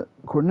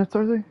coordinates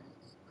are they?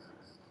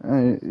 Where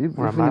I'm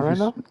Even at if you... right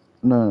now?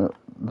 No,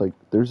 like,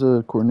 there's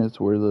a coordinates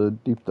where the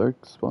Deep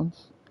Dark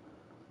spawns.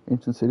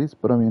 Ancient cities,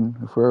 but I mean,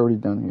 if we're already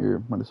down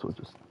here, might as well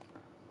just...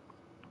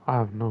 I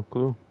have no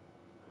clue.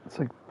 It's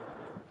like...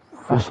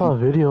 I saw a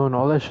video and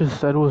all that shit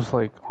said was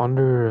like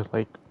under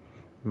like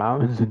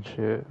mountains and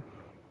shit.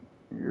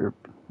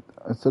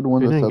 I said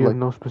one They that didn't said give like,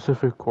 no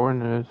specific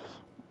coordinates.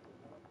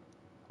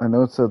 I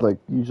know it said like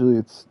usually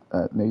it's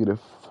at negative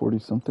 40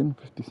 something,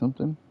 50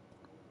 something,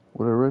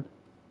 what I read.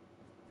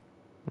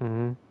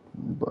 Mhm.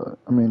 But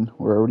I mean,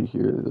 we're already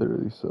here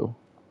literally, so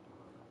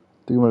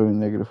I think it might have been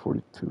negative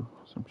 42,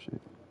 some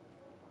shit.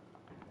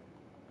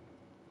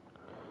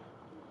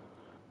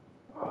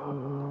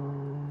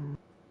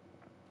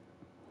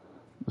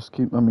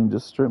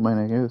 Just straight mine,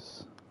 I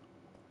guess.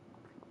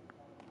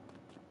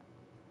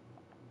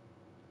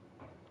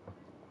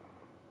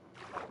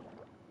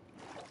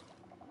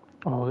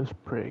 Oh, this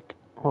prick.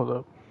 Hold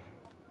up.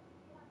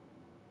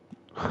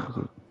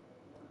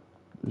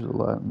 There's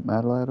a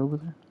mad lad over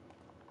there.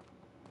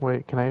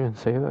 Wait, can I even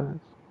say that?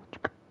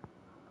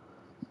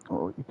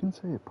 Oh, you can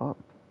say it, Pop.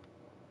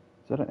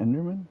 Is that an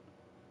Enderman?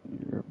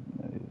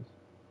 That is.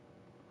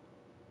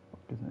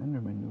 What is an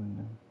Enderman doing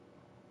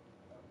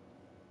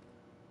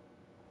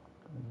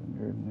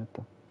there?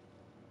 Neta.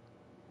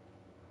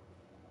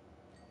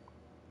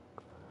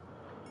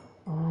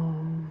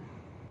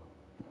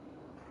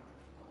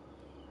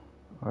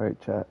 All right,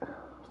 chat.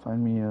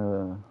 Find me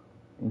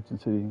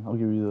ancient city. I'll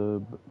give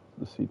you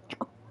the seed.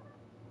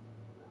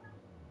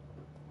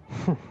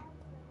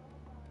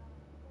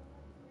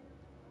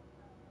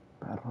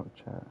 Battle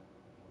chat.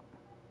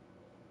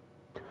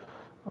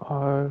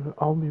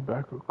 I'll be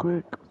back real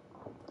quick.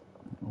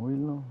 Wait,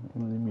 no, you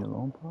gonna leave me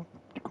alone, Pop?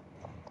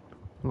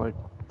 Like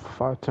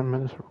 5-10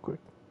 minutes real quick.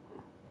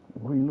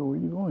 Wait, no, where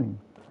you going?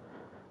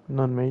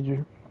 None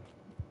major.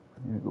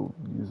 I need to go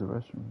use the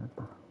restroom.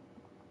 Neta.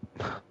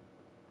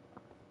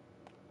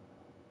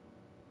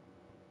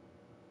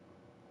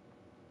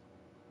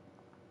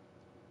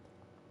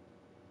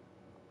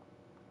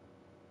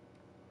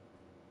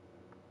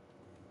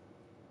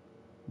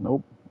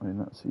 Nope, I did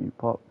not see you,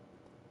 Pop.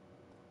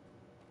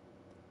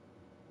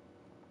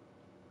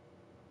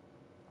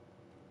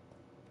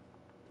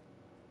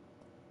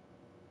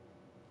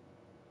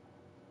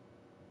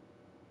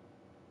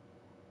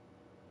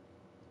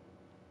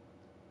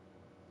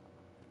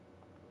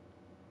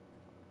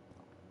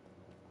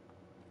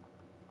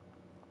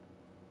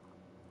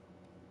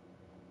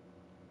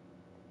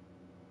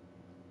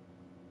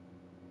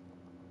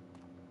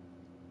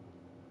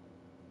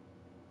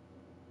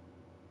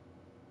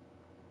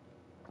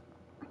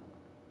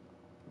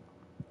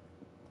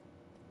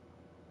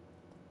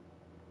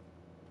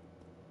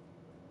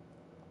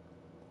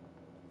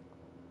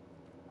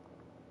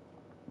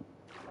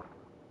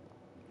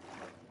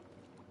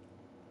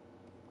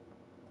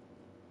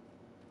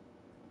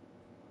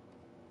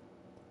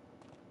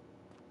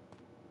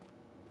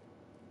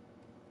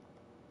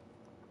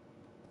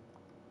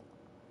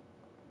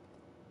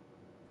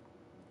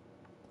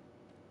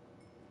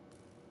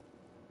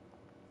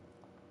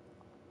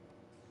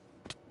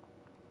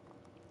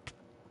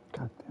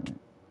 God damn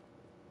it.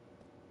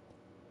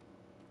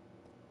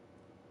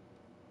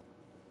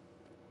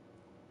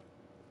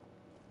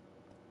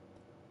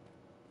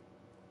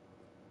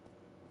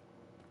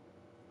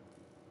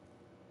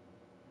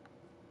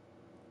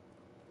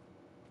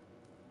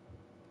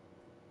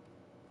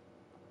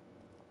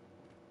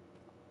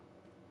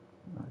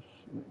 Oh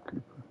shit,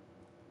 creeper.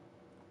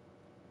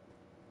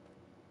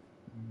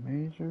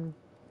 Major?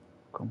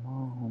 Come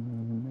on,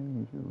 homie,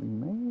 major. We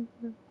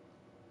major?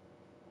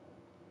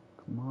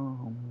 Come on,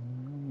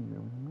 homie,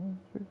 major. We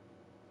major?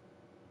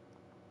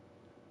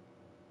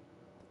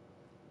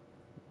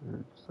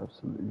 There's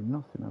absolutely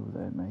nothing over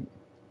there, mate.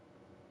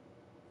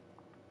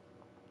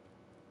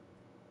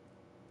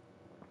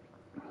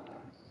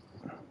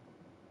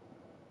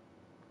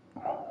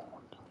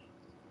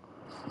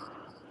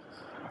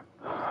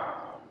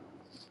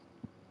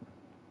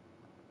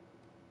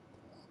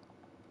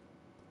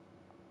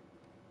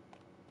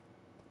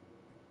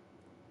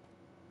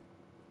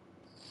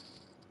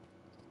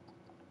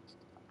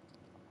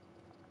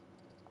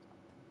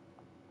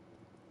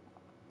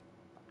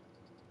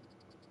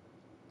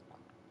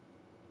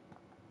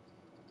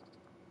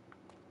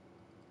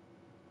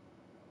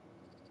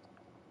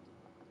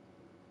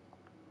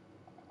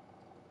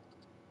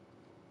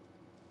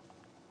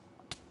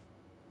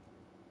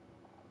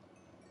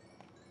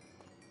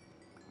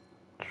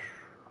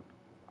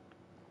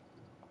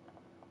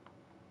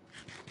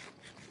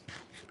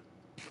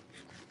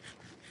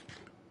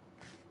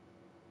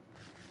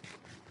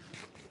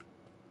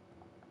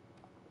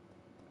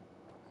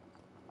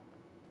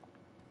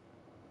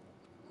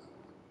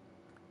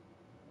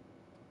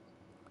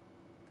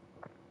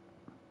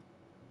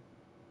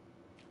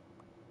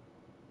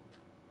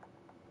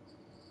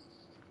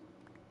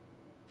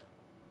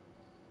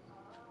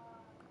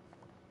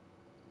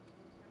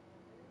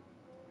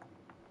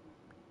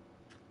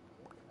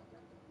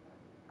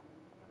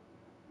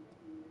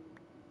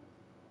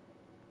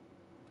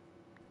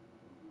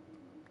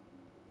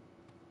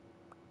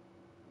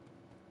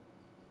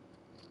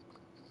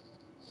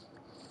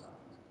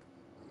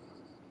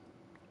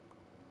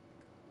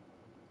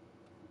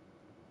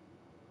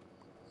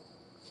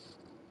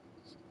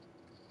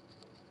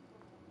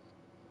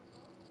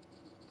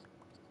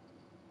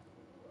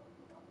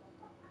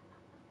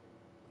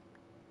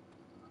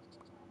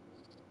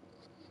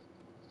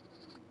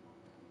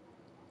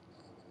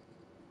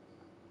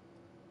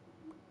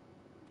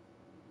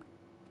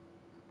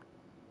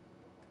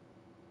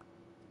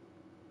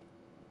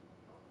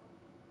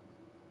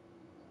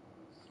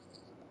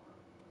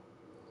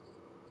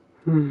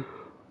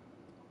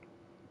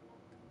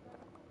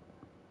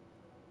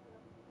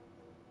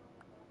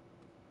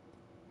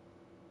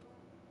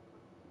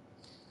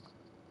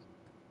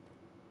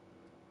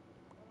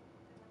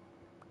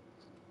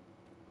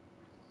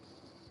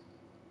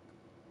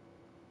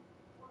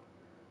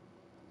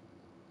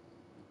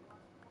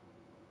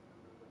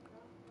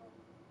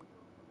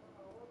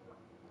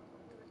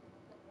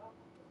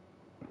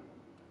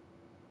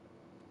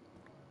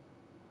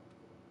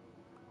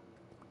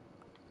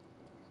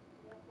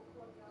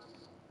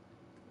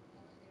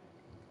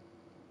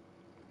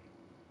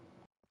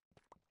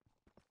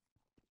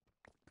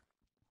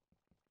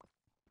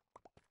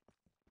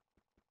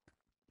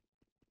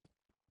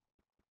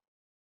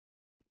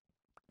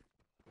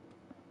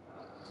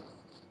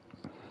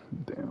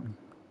 Damn,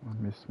 I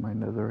missed my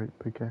netherite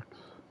pickaxe.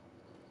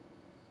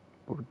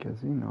 Porque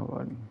así no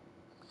vale.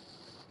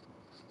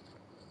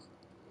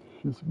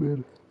 She's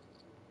mid.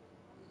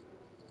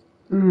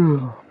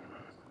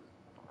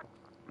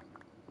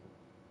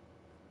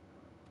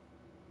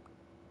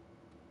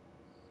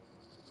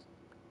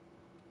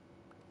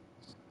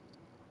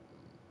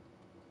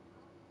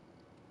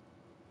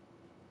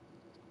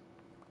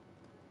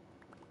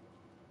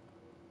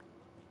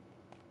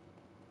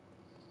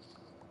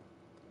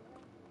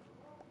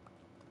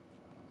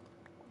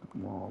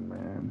 Come on,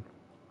 man.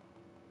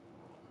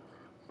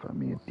 Find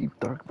me a deep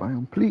dark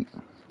biome, please.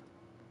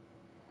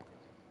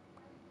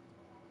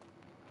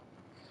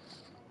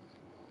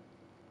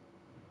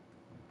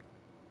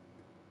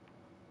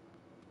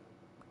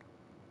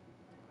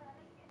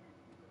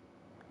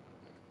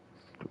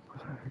 What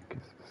the heck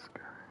is this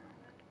guy?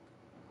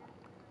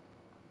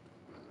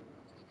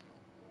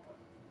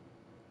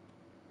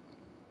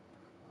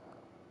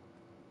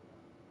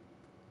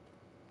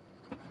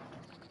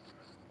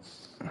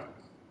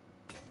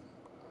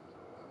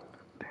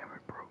 Damn,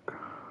 it broke.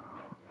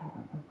 Oh,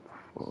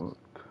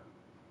 fuck.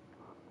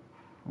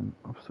 I'm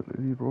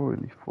absolutely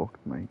royally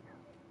fucked, mate.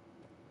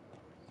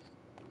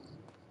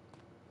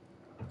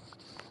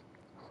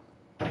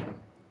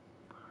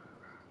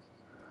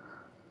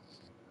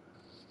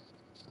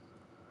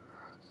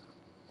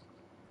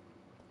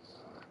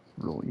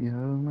 Bloody hell,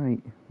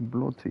 mate.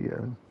 Bloody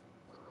hell.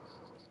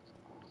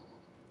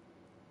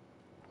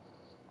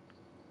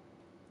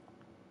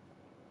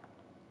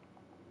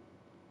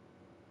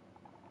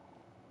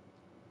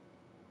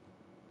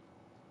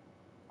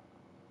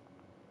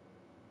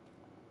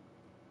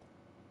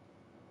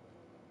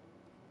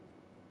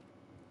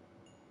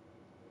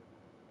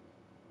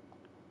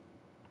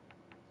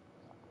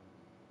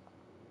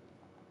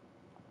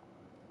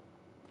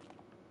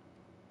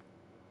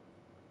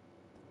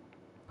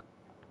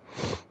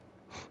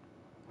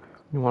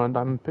 You want a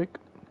diamond pick?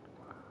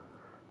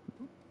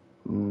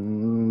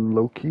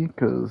 Low key,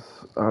 cause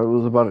I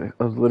was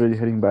literally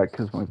heading back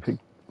cause my pick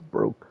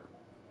broke.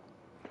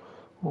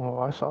 Oh,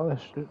 I saw that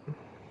shit.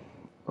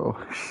 Oh,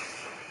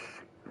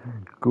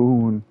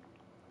 goon.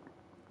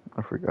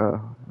 I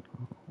forgot.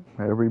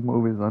 Every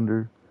move is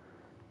under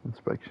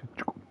inspection.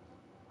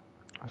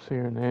 I see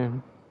your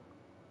name.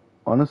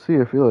 Honestly,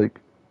 I feel like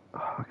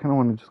I kind of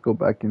want to just go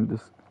back and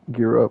just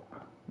gear up,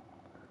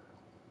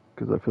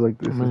 cause I feel like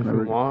this I mean, is if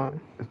never. you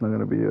want. It's not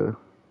gonna be a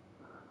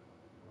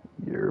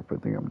Europe. I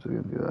think I'm just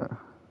gonna do that.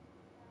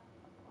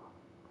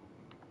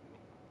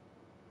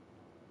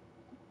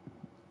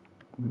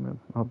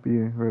 I'll be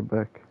right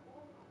back.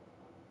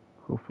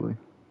 Hopefully.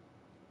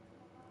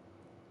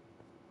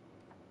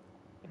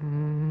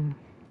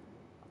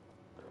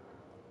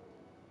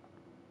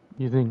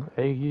 You think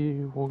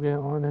Eggy will get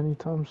on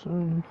anytime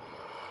soon?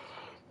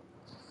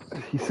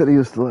 He said he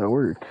was still at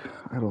work.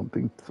 I don't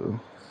think so.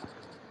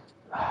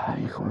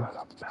 Honestly.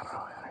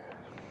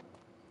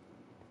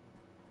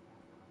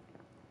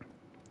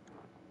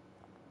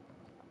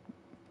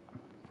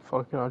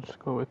 Fuck it, I'll just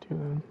go with you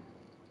then.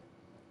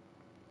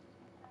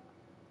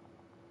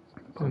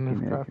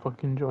 And if Pat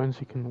fucking joins,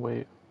 he can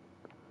wait.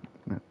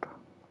 Neta.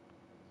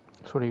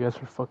 That's what you guys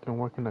are fucking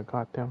working a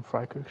goddamn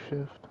fry cook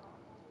shift.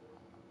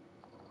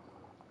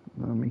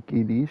 Make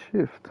AD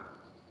shift.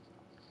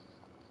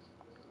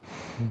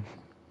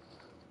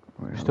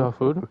 You still have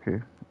food?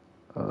 Okay.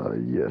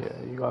 Yes.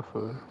 Yeah, you got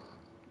food.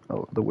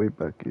 Oh, the way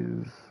back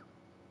is.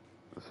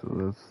 So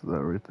that's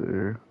that right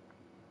there.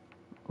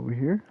 Over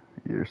here?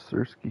 Yes,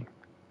 Sirski.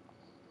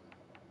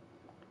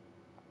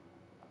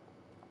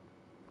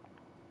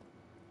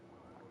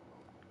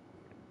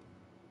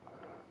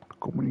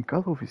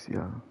 Comunicado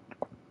oficial.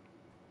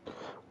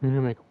 We need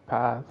to make a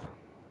path.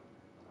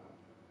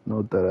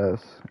 No, that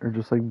ass. Or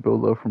just like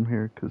build up from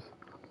here, cause.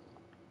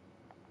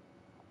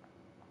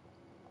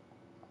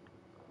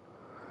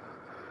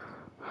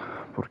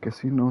 Porque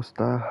si no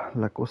está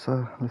la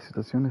cosa, la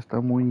situación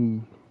está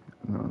muy.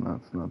 No,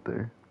 it's not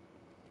there.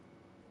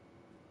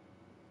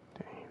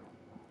 Damn.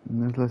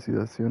 No es la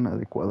situación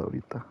adecuada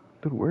ahorita.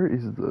 Dude, where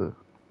is the.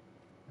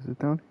 Is it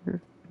down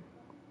here?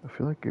 I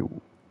feel like it.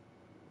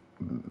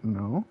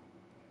 No?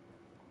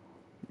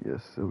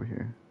 Yes, over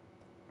here.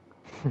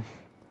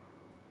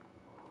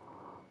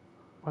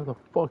 Why the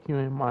fuck you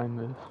ain't mind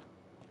this?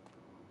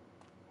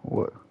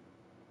 What?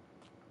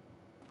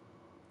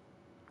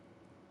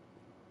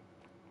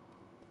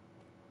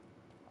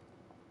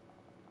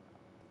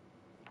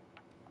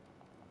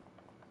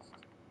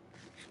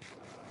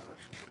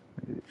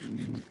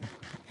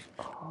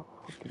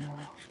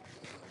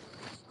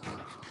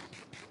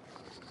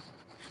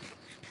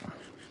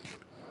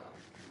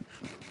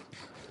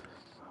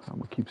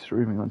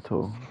 streaming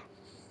until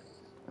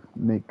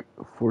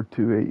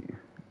Nick428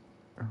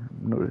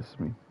 notices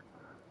me.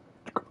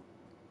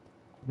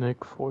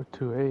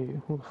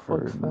 Nick428. Who the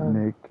Or fuck's that?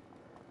 Nick.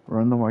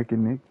 Run the market,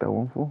 Nick. That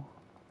one fool.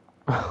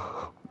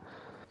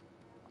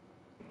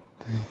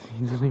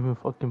 He doesn't even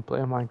fucking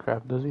play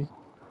Minecraft, does he?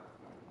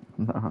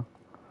 Nah.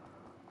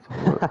 So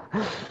what?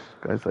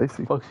 Guy's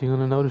icy. Fuck's he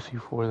gonna notice you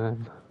for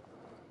then?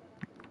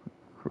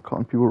 For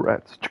calling people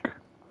rats.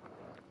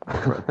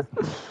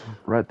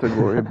 Rat to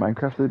Glory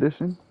Minecraft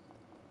edition.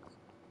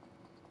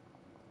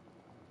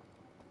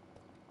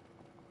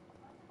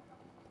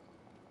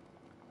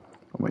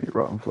 I'm gonna eat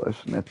rotten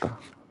flesh, neta.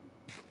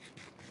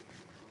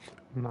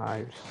 Nah,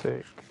 you're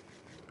sick.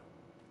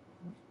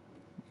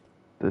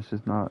 That's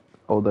just not.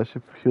 Oh, that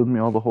shit healed me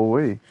all the whole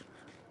way.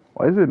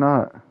 Why is it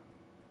not?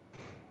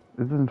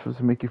 Isn't it supposed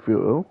to make you feel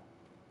ill?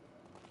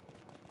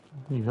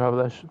 You have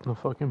that shit, the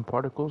fucking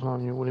particles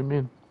on you. What do you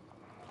mean?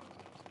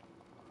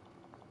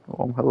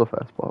 Oh, I'm hella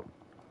fast, Bob.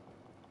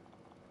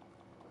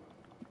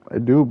 I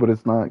do, but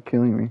it's not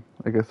killing me.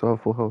 Like, I still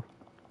have full health.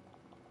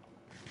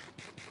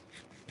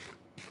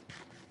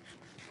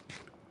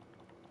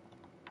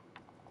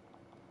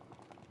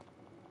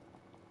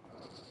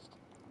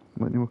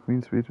 What new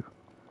queen speed?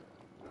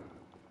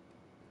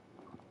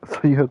 So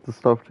you have to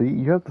stop to eat.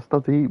 You have to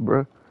stop to eat,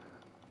 bro.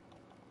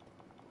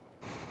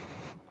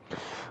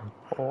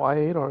 Oh, I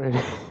ate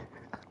already.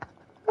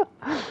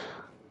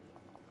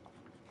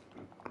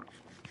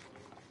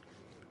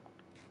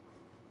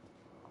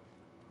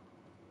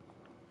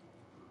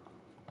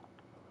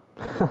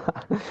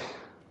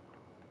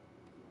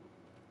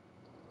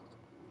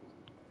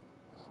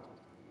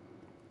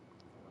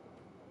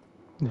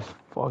 This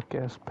fuck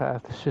ass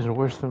path. This shit's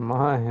worse than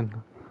mine.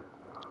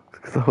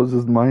 Because I was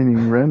just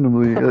mining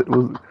randomly. It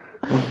wasn't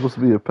supposed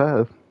to be a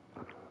path.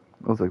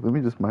 I was like, let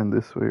me just mine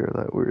this way or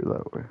that way or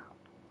that way.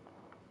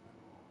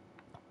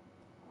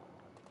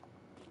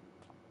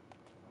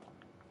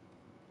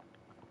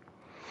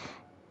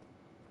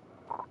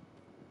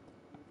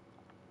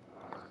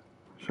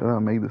 Shout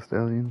out Meg the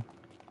Stallion.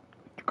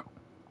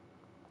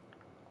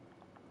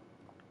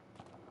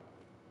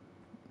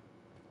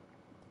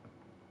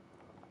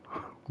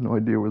 No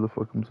idea where the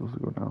fuck I'm supposed to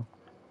go now.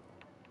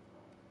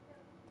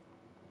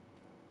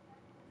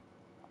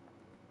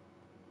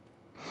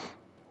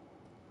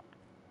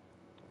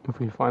 If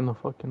we find the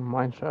fucking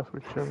mine shaft,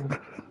 we're chilling.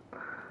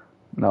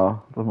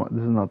 No,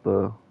 this is not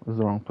the. This is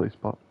the wrong place,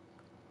 Pop.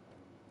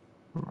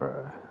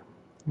 Bruh.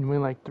 You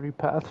mean like 3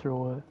 paths or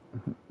what?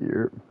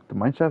 The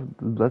mine shaft.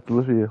 That's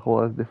literally a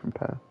whole ass different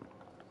path.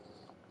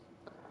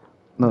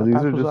 No, That these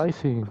path are was just.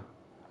 icy.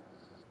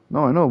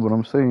 No, I know, but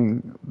I'm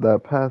saying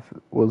that path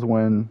was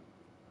when.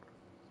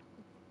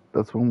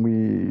 That's when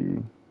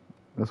we.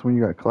 That's when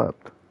you got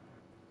clapped.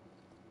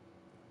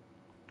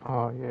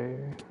 Oh,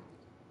 yeah.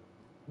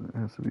 It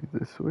has to be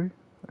this way,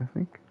 I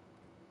think.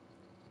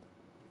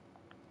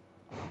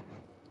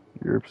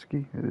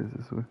 Europski, it is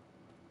this way.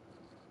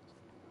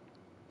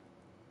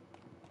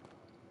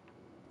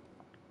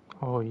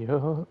 Oh, yeah.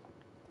 I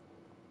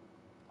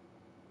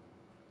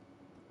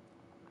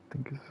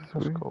think it's this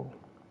Let's way. go.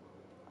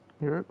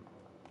 Europe.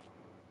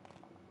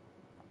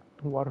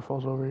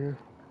 Waterfall's over here.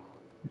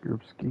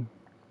 Europski.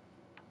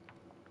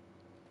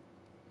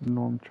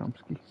 Noam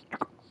Chomsky.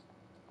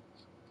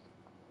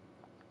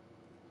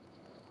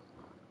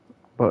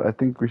 But I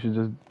think we should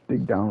just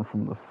dig down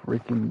from the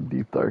freaking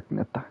deep dark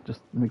neta.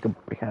 Just make a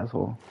big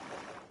asshole.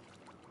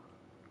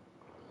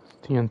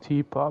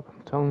 TNT pop,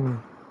 I'm telling you.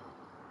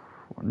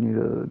 I need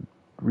to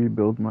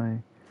rebuild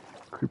my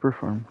creeper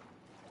farm.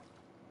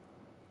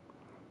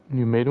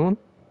 You made one?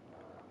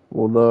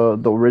 Well,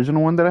 the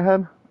original one that I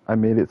had, I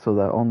made it so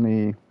that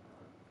only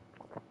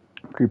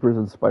creepers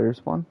and spiders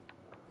spawn.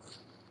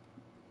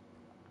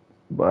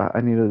 But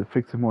I need to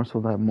fix it more so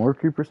that more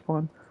creepers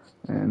spawn,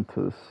 and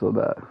so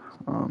that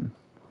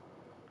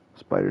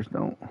spiders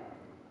don't.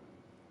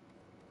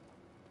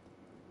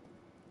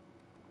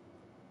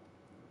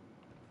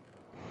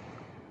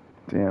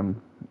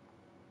 Damn.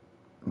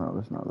 No,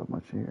 there's not that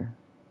much here.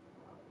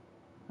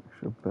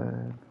 Extra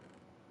bed.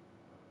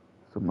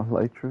 Some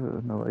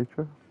elytra, no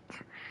elytra.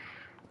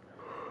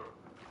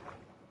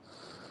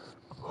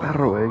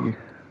 Perro egg.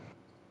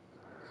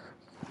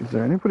 Is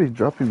there anybody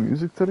dropping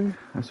music today?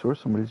 I swear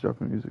somebody's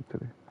dropping music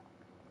today.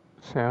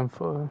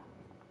 Sanfa,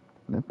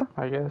 Neta?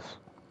 I guess.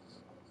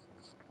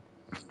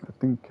 I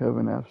think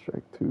Kevin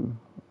Abstract too.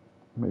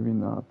 Maybe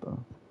not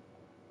though.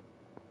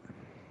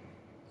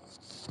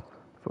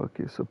 Fuck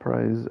your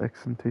surprise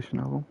accentation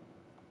album.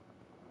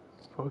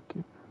 Fuck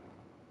it.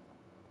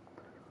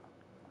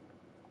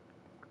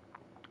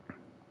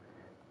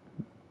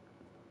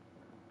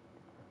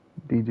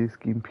 DJ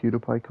Scheme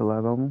PewDiePie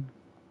collab album.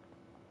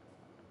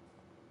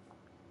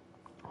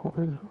 Oh,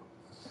 yeah.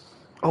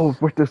 Oh,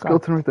 wait, there's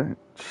skeleton right there.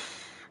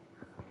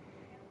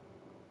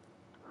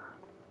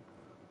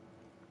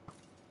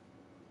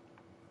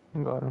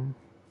 Got him.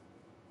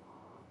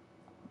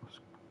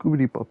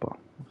 Scooby Papa.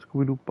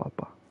 Scooby Doo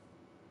Papa.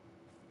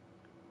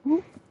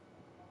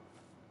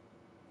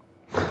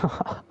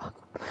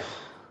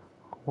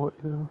 What?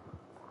 Yeah.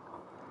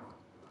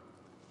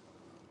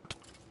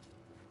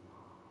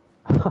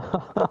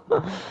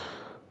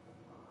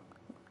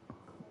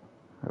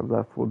 Have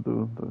that fool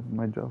do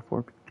my job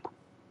for me.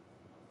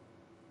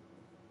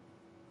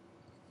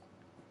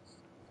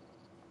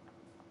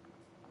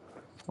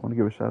 I want to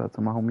give a shout out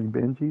to my homie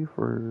Benji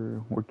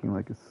for working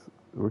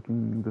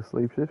working the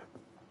slave shift,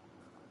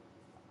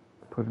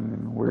 putting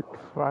in work.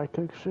 Fry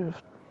cook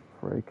shift.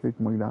 Fry cook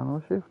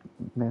McDonald's shift,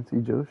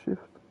 Nancy Joe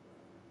shift.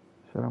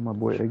 Shout out my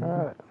boy Egg,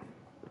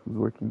 who's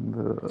working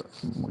the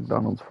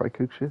McDonald's fry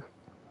cook shift.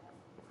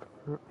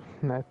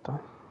 Neta.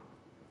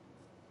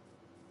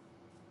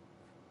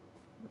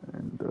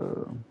 And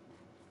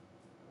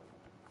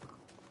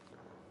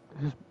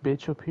This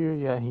bitch up here,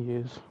 yeah, he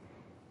is.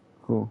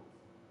 who?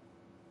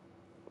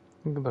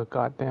 The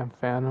goddamn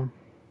Phantom.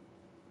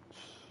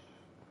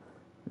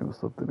 You know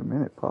something in a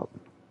minute, Pop.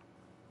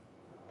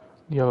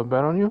 You have a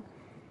bet on you?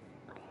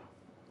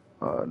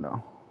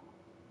 No.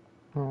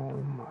 Oh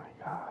my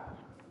god.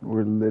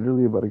 We're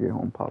literally about to get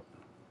home, Pop.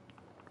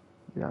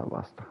 Yeah,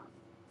 basta.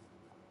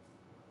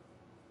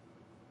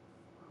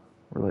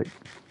 We're like...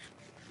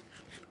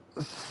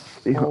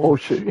 Oh,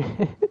 shit.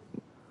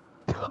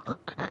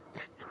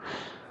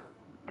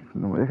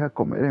 No me deja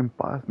comer en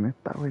paz,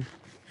 neta, güey.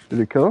 Did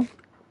it kill him?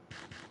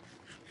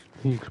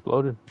 He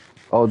exploded.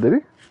 Oh, did he?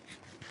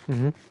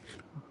 Mm-hmm.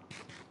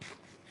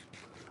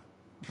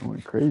 I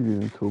went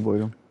crazy to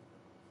avoid him.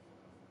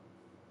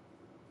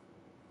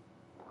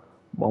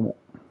 Vamos.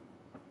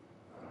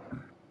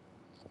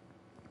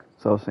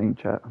 So I was saying,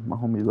 chat, my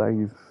homie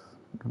Laggy's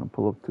gonna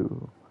pull up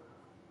to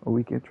a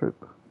weekend trip.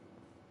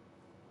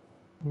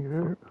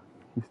 Yeah.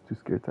 He's too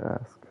scared to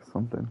ask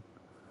something.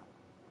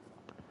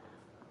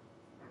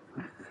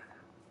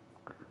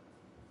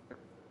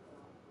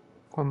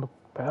 Cuando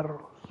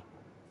perros.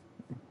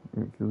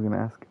 He was gonna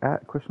ask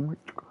at question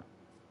mark.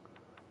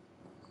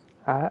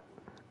 At?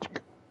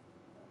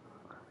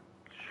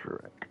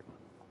 Shrek.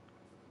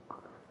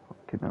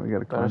 Okay, now we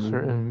gotta That a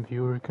certain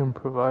viewer can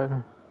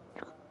provide.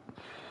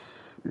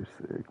 You're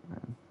sick,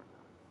 man.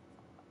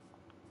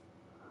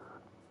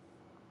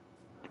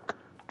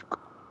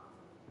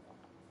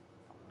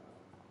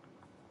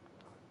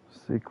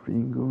 Sick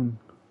freaking goon.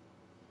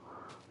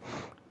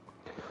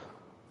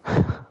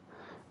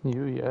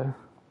 You, yeah.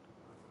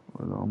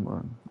 Well, I'm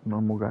a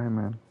normal guy,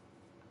 man.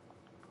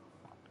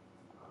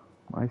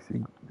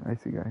 Icy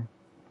guy.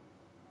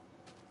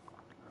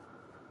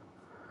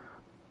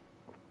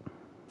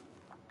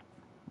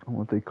 I'm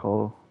what they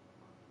call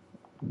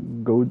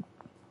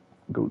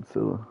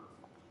Goatzilla.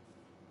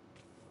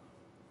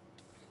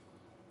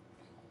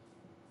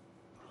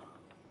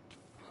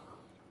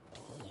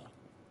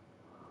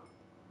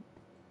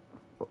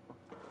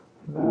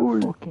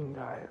 That fucking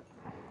guy.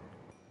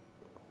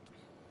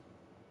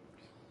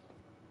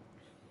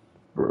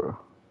 Bruh.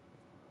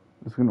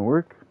 It's gonna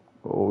work?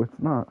 Oh, it's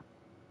not.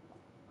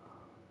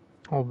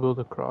 I'll build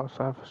a cross.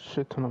 I have a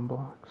shit ton of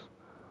blocks.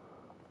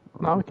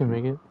 Now we can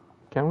make it.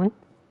 Can we?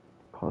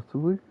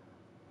 Possibly.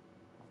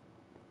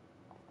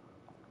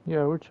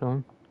 Yeah, we're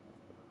chilling.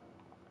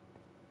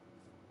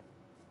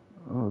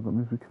 Oh, that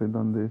means we could have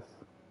done this.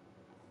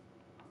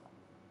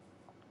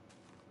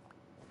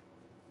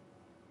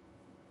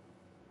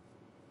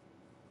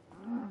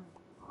 I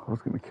was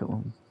gonna kill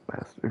him,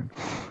 bastard.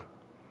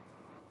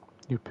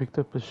 You picked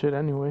up the shit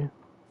anyway.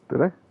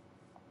 Did I?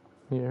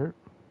 Yeah.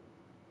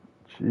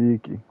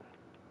 Cheeky.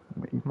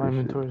 My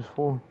inventory is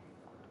full.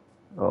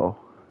 Oh,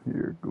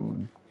 you're a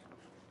goon.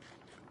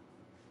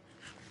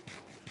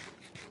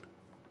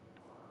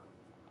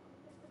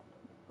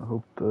 I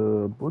hope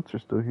the boats are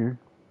still here.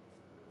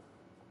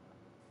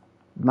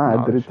 Nah,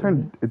 No, did it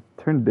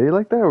turn day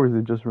like that, or is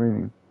it just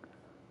raining?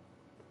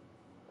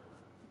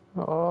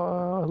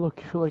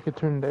 Look, you feel like it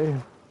turned day.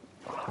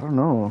 I don't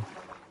know.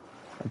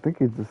 I think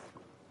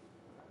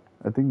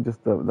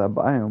just that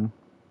biome.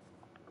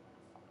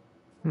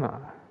 Nah.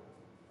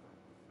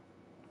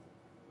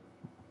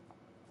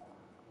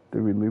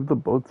 Did we leave the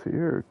boats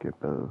here or get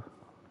those?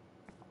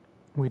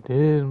 We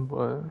did,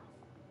 but...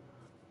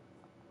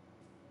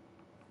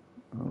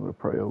 Oh, they're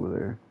probably over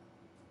there.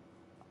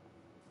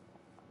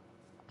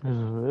 There's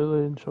a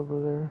village over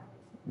there.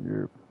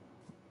 Europe.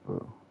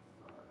 Oh.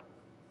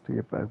 To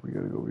get back, we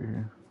gotta go over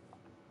here.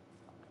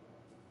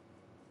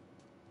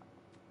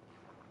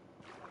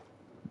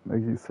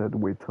 Like you said,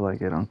 wait till I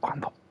get on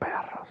Cuando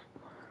Perros.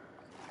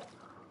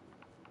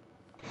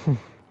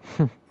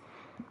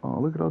 Oh,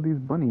 look at all these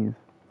bunnies.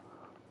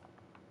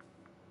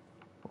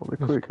 Oh,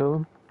 they're quick. Kill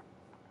them?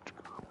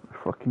 They're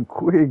fucking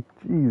quick,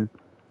 jeez.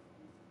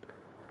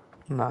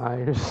 Nah,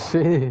 you're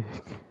sick.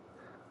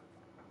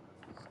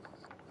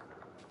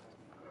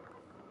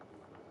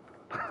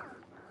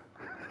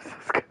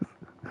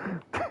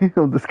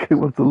 Damn, this guy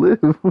wants to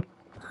live.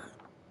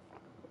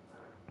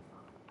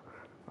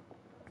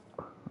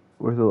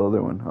 Where's the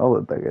other one? I'll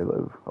let that guy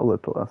live. I'll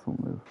let the last one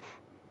live.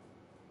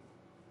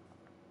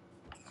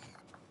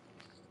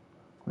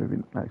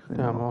 Maybe, actually,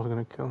 Damn, no. I was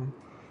gonna kill him.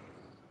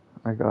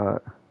 I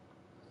got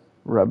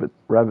rabbit's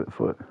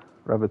foot.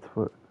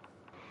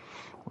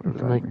 You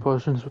can make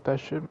potions with that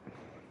shit.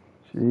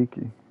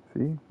 Cheeky.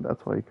 See?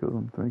 That's why he killed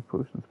him, to make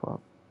potions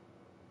pop.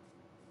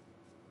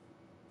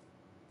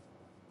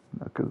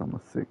 because I'm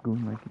a sick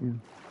goon like you.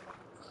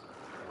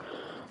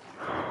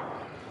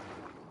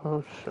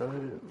 Oh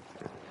shit.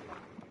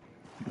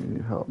 You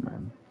need help,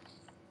 man.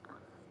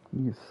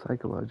 You need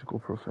psychological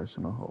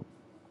professional help.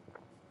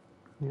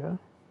 Yeah?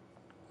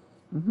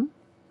 Mm-hmm.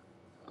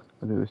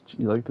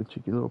 You like the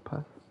cheeky little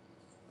path?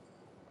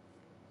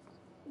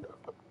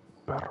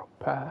 Battle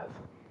path.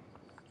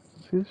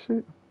 See this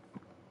shit?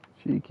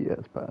 Cheeky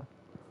ass path.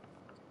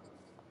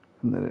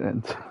 And then it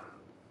ends.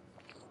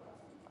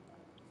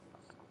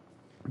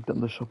 Then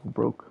the shovel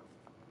broke.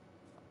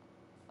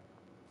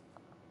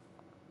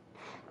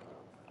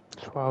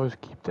 That's why I always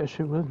keep that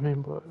shit with me,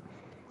 but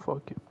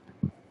fuck it.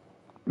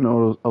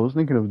 No, I was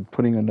thinking of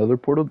putting another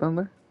portal down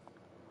there.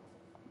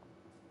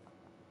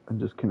 And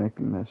just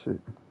connecting that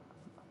shit.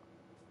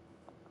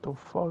 The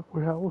fuck?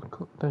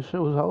 That shit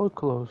was hella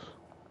close.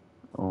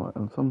 Oh,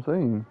 that's what I'm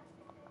saying.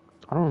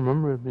 I don't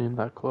remember it being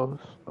that close.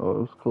 Oh, it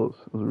was close.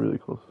 It was really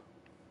close.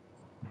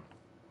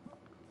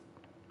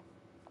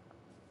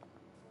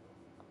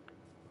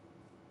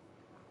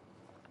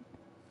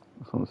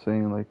 That's what I'm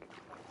saying, like,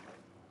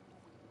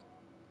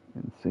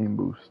 insane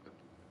boost.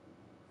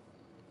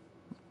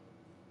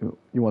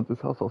 You want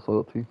this house? I'll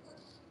sell it to you.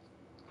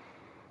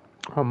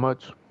 How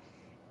much?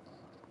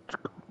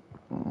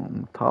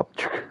 Top.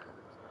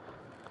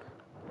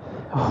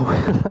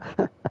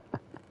 Oh,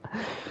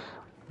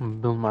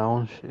 I'm building my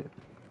own shit.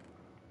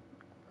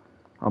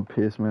 I'm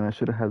pissed, man. I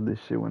should have had this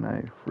shit when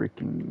I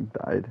freaking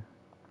died.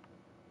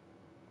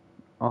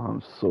 Oh,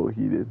 I'm so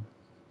heated.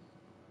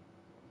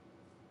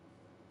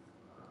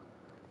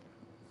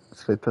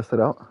 Should I test it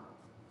out?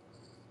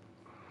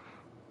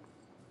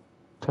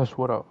 Test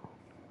what out?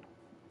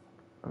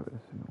 Okay,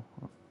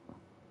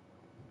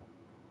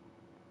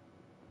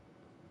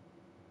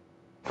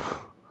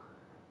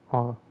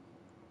 Oh,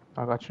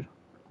 I got you.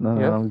 no,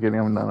 Yeah?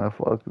 I'm not a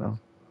fuck now.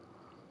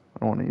 I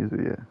don't want to use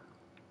it yet.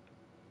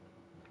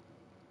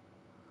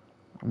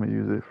 I'm gonna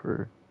use it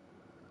for.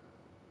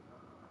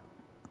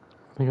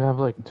 I think I have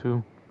like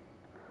 2.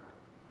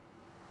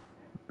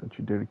 Don't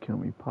you dare to kill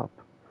me, Pop.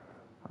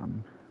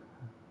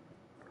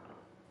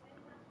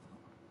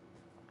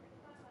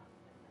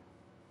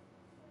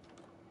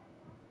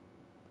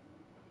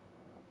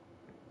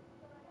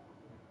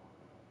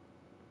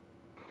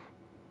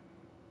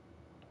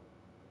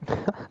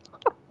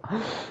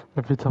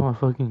 Every time I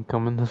fucking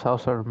come in this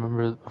house, I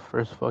remember the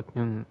first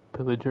fucking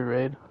pillager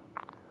raid.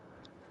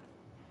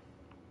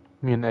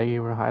 Me and Eggy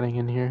were hiding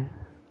in here,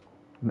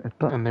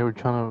 Neta. and they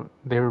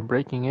were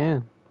breaking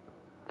in.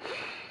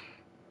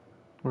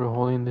 We were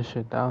holding this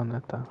shit down,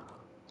 neta.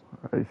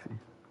 I see.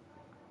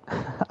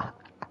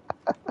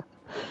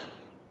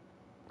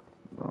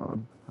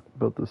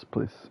 Built this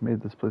place,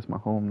 made this place my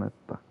home,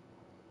 neta.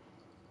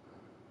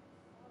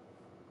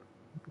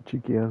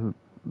 Cheeky ass.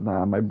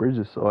 Nah, my bridge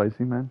is so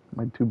icy, man.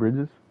 My 2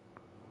 bridges.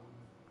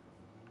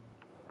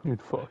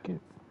 Dude, fuck it.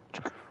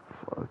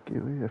 Fuck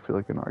you. I feel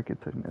like an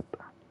architect,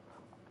 neta.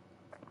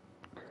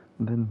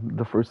 And then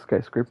the first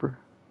skyscraper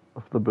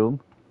of the build.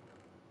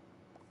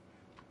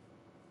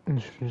 You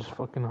should just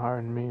fucking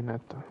hired me,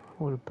 neta.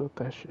 Would have built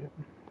that shit.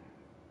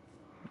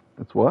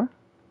 It's what?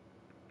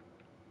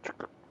 I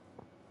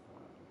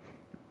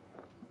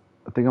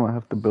think I might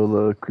have to build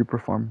a creeper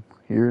farm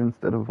here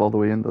instead of all the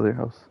way in the other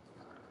house.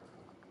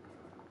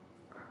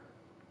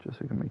 Just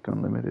so I can make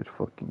unlimited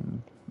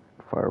fucking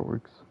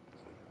fireworks.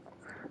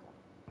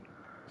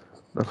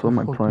 That's what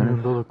my plan You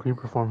is. build a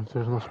creeper farm if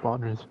there's no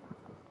spawners.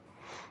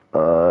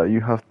 You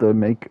have to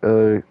make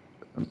a.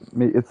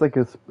 It's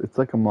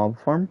like a mob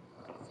farm,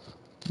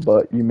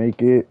 but you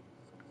make it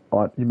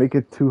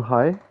too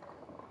high,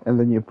 and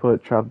then you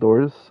put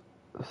trapdoors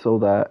so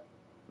that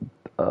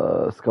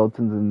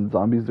skeletons and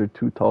zombies are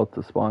too tall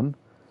to spawn,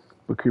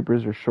 but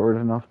creepers are short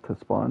enough to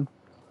spawn,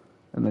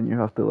 and then you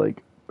have to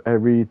like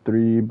every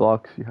 3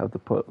 blocks you have to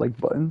put like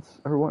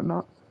buttons or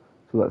whatnot,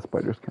 so that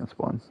spiders can't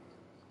spawn.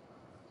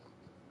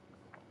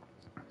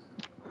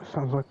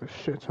 Sounds like a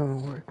shit ton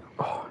of work.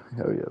 Oh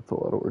hell yeah, it's a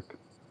lot of work.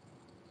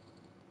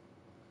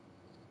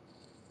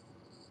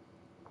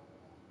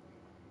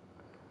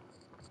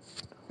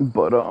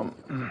 But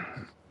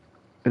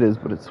it is,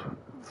 but it's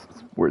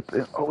worth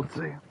it, I would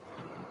say.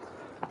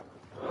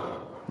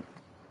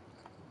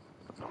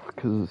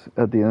 Because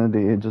at the end of the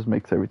day, it just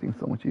makes everything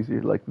so much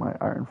easier, like my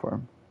iron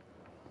farm.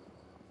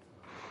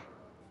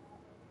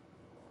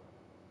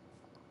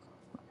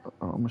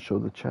 I'm gonna show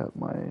the chat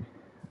my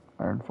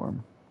iron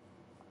farm.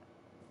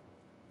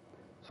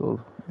 So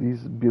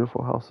these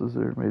beautiful houses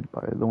are made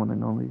by the one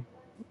and only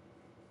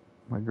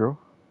my girl.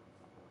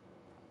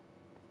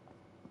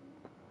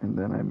 And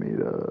then I made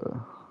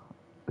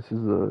this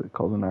is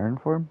called an iron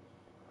farm.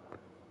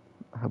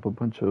 I have a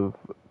bunch of,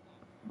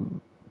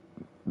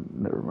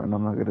 never mind,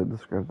 I'm not gonna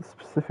describe the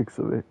specifics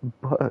of it,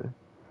 but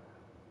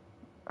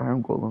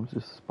iron golems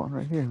just spawn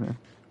right here, man.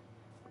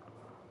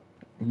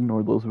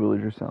 Ignore those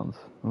villager sounds.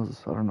 I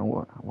don't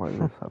know why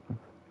this happens.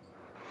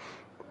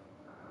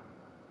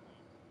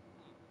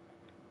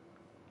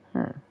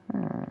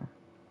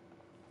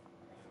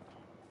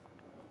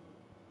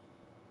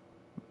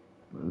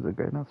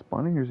 the guy not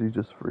spawning, or is he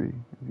just free?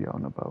 Is he out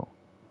and about?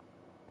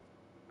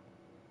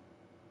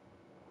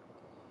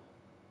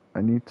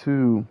 I need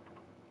to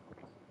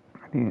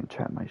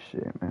enchant my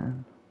shit,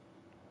 man.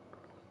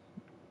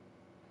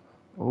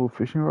 Oh,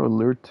 fishing rod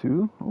lure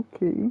 2?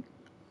 Okay.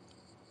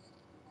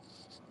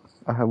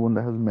 I have one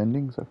that has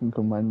mending, so I can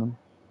combine them.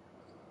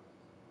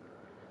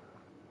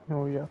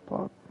 Oh yeah,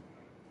 Pop.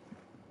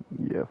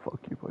 Yeah, fuck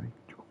you, buddy.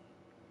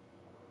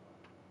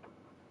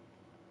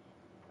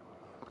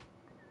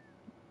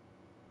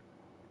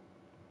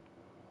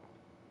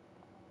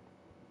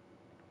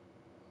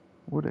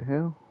 What the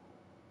hell?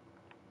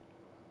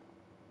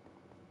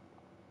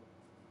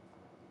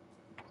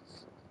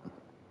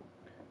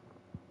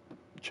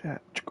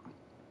 Chat.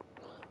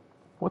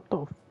 What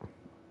the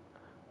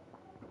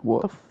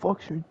What?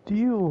 fuck's your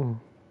deal?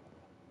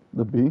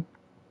 The bee?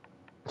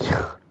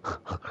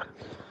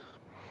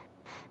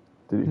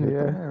 Did he hit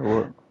Yeah. that or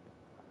what?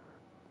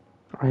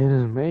 I hit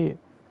his mate.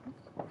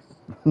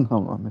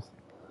 No, I'm missing.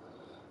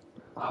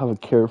 I have a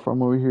carrot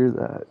farm over here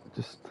that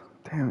just,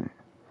 damn it,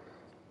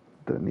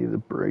 that needed a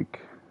break,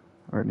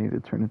 or it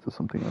needed to turn into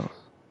something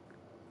else.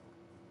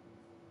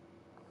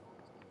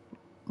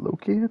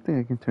 Low-key, I think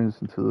I can turn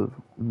this into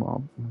the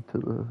mob, into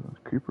the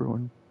creeper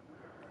one.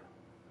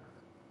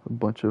 A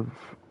bunch of,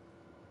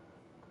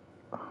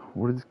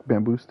 what is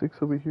bamboo sticks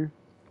over here?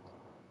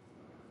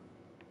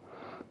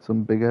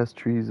 Some big ass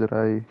trees that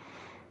I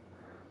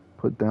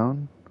put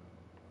down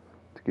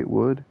to get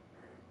wood.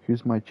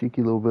 Here's my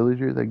cheeky little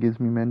villager that gives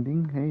me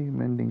mending. Hey,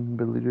 mending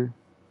villager.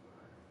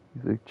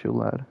 He's a chill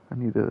lad. I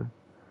need a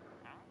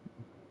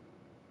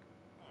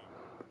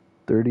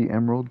 30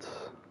 emeralds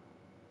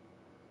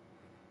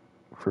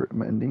for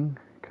mending.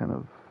 Kind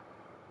of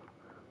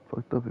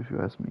fucked up if you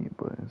ask me,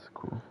 but it's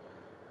cool.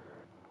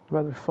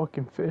 Rather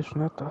fucking fish,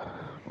 not the.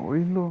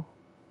 Oilo.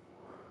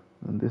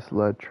 And this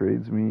lad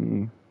trades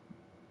me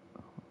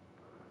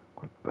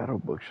what battle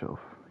bookshelf.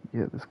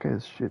 Yeah, this guy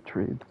has shit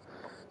trade.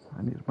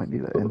 Might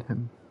need to end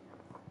him.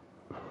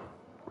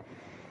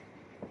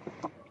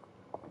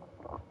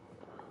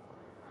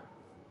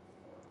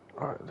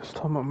 Alright, this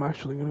time I'm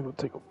actually gonna go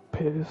take a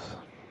piss.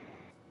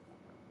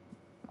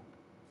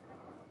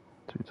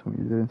 So you told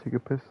me you didn't take a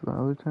piss the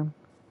other time?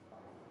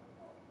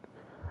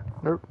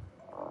 Nope.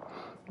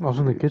 I was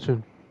in the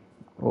kitchen.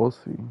 We'll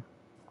see.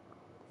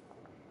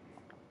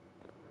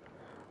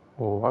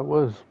 Oh, I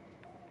was.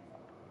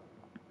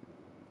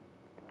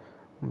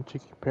 My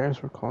cheeky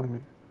parents were calling me.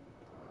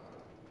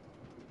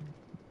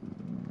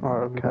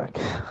 Alright, I'll be Cat.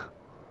 back.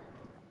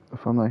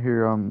 If I'm not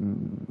here,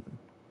 I'm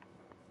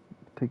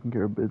taking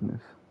care of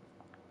business.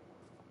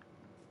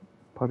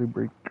 Potty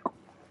break.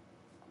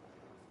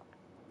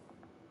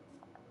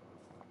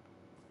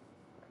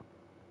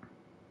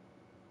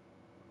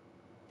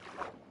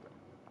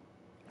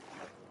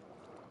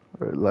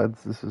 Alright,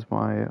 lads, this is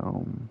my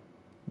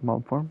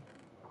mob farm.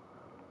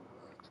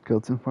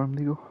 Skeleton farm,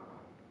 digo.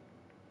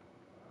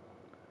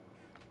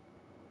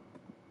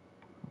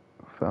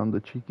 Found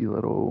a cheeky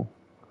little.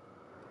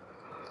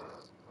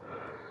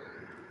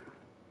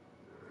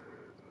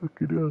 Look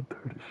at out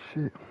there, this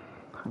shit.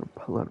 I had to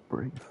pull out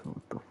breaks, so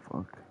what the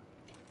fuck?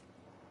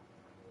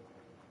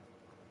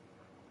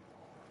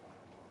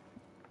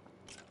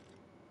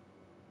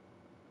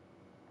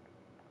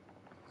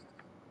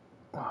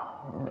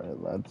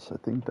 Alright, lads, I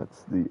think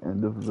that's the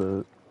end of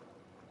the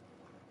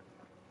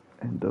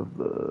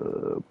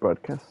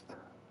broadcast.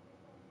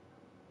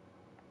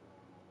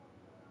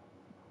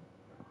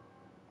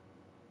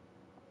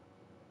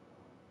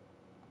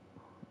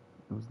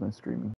 It was nice streaming.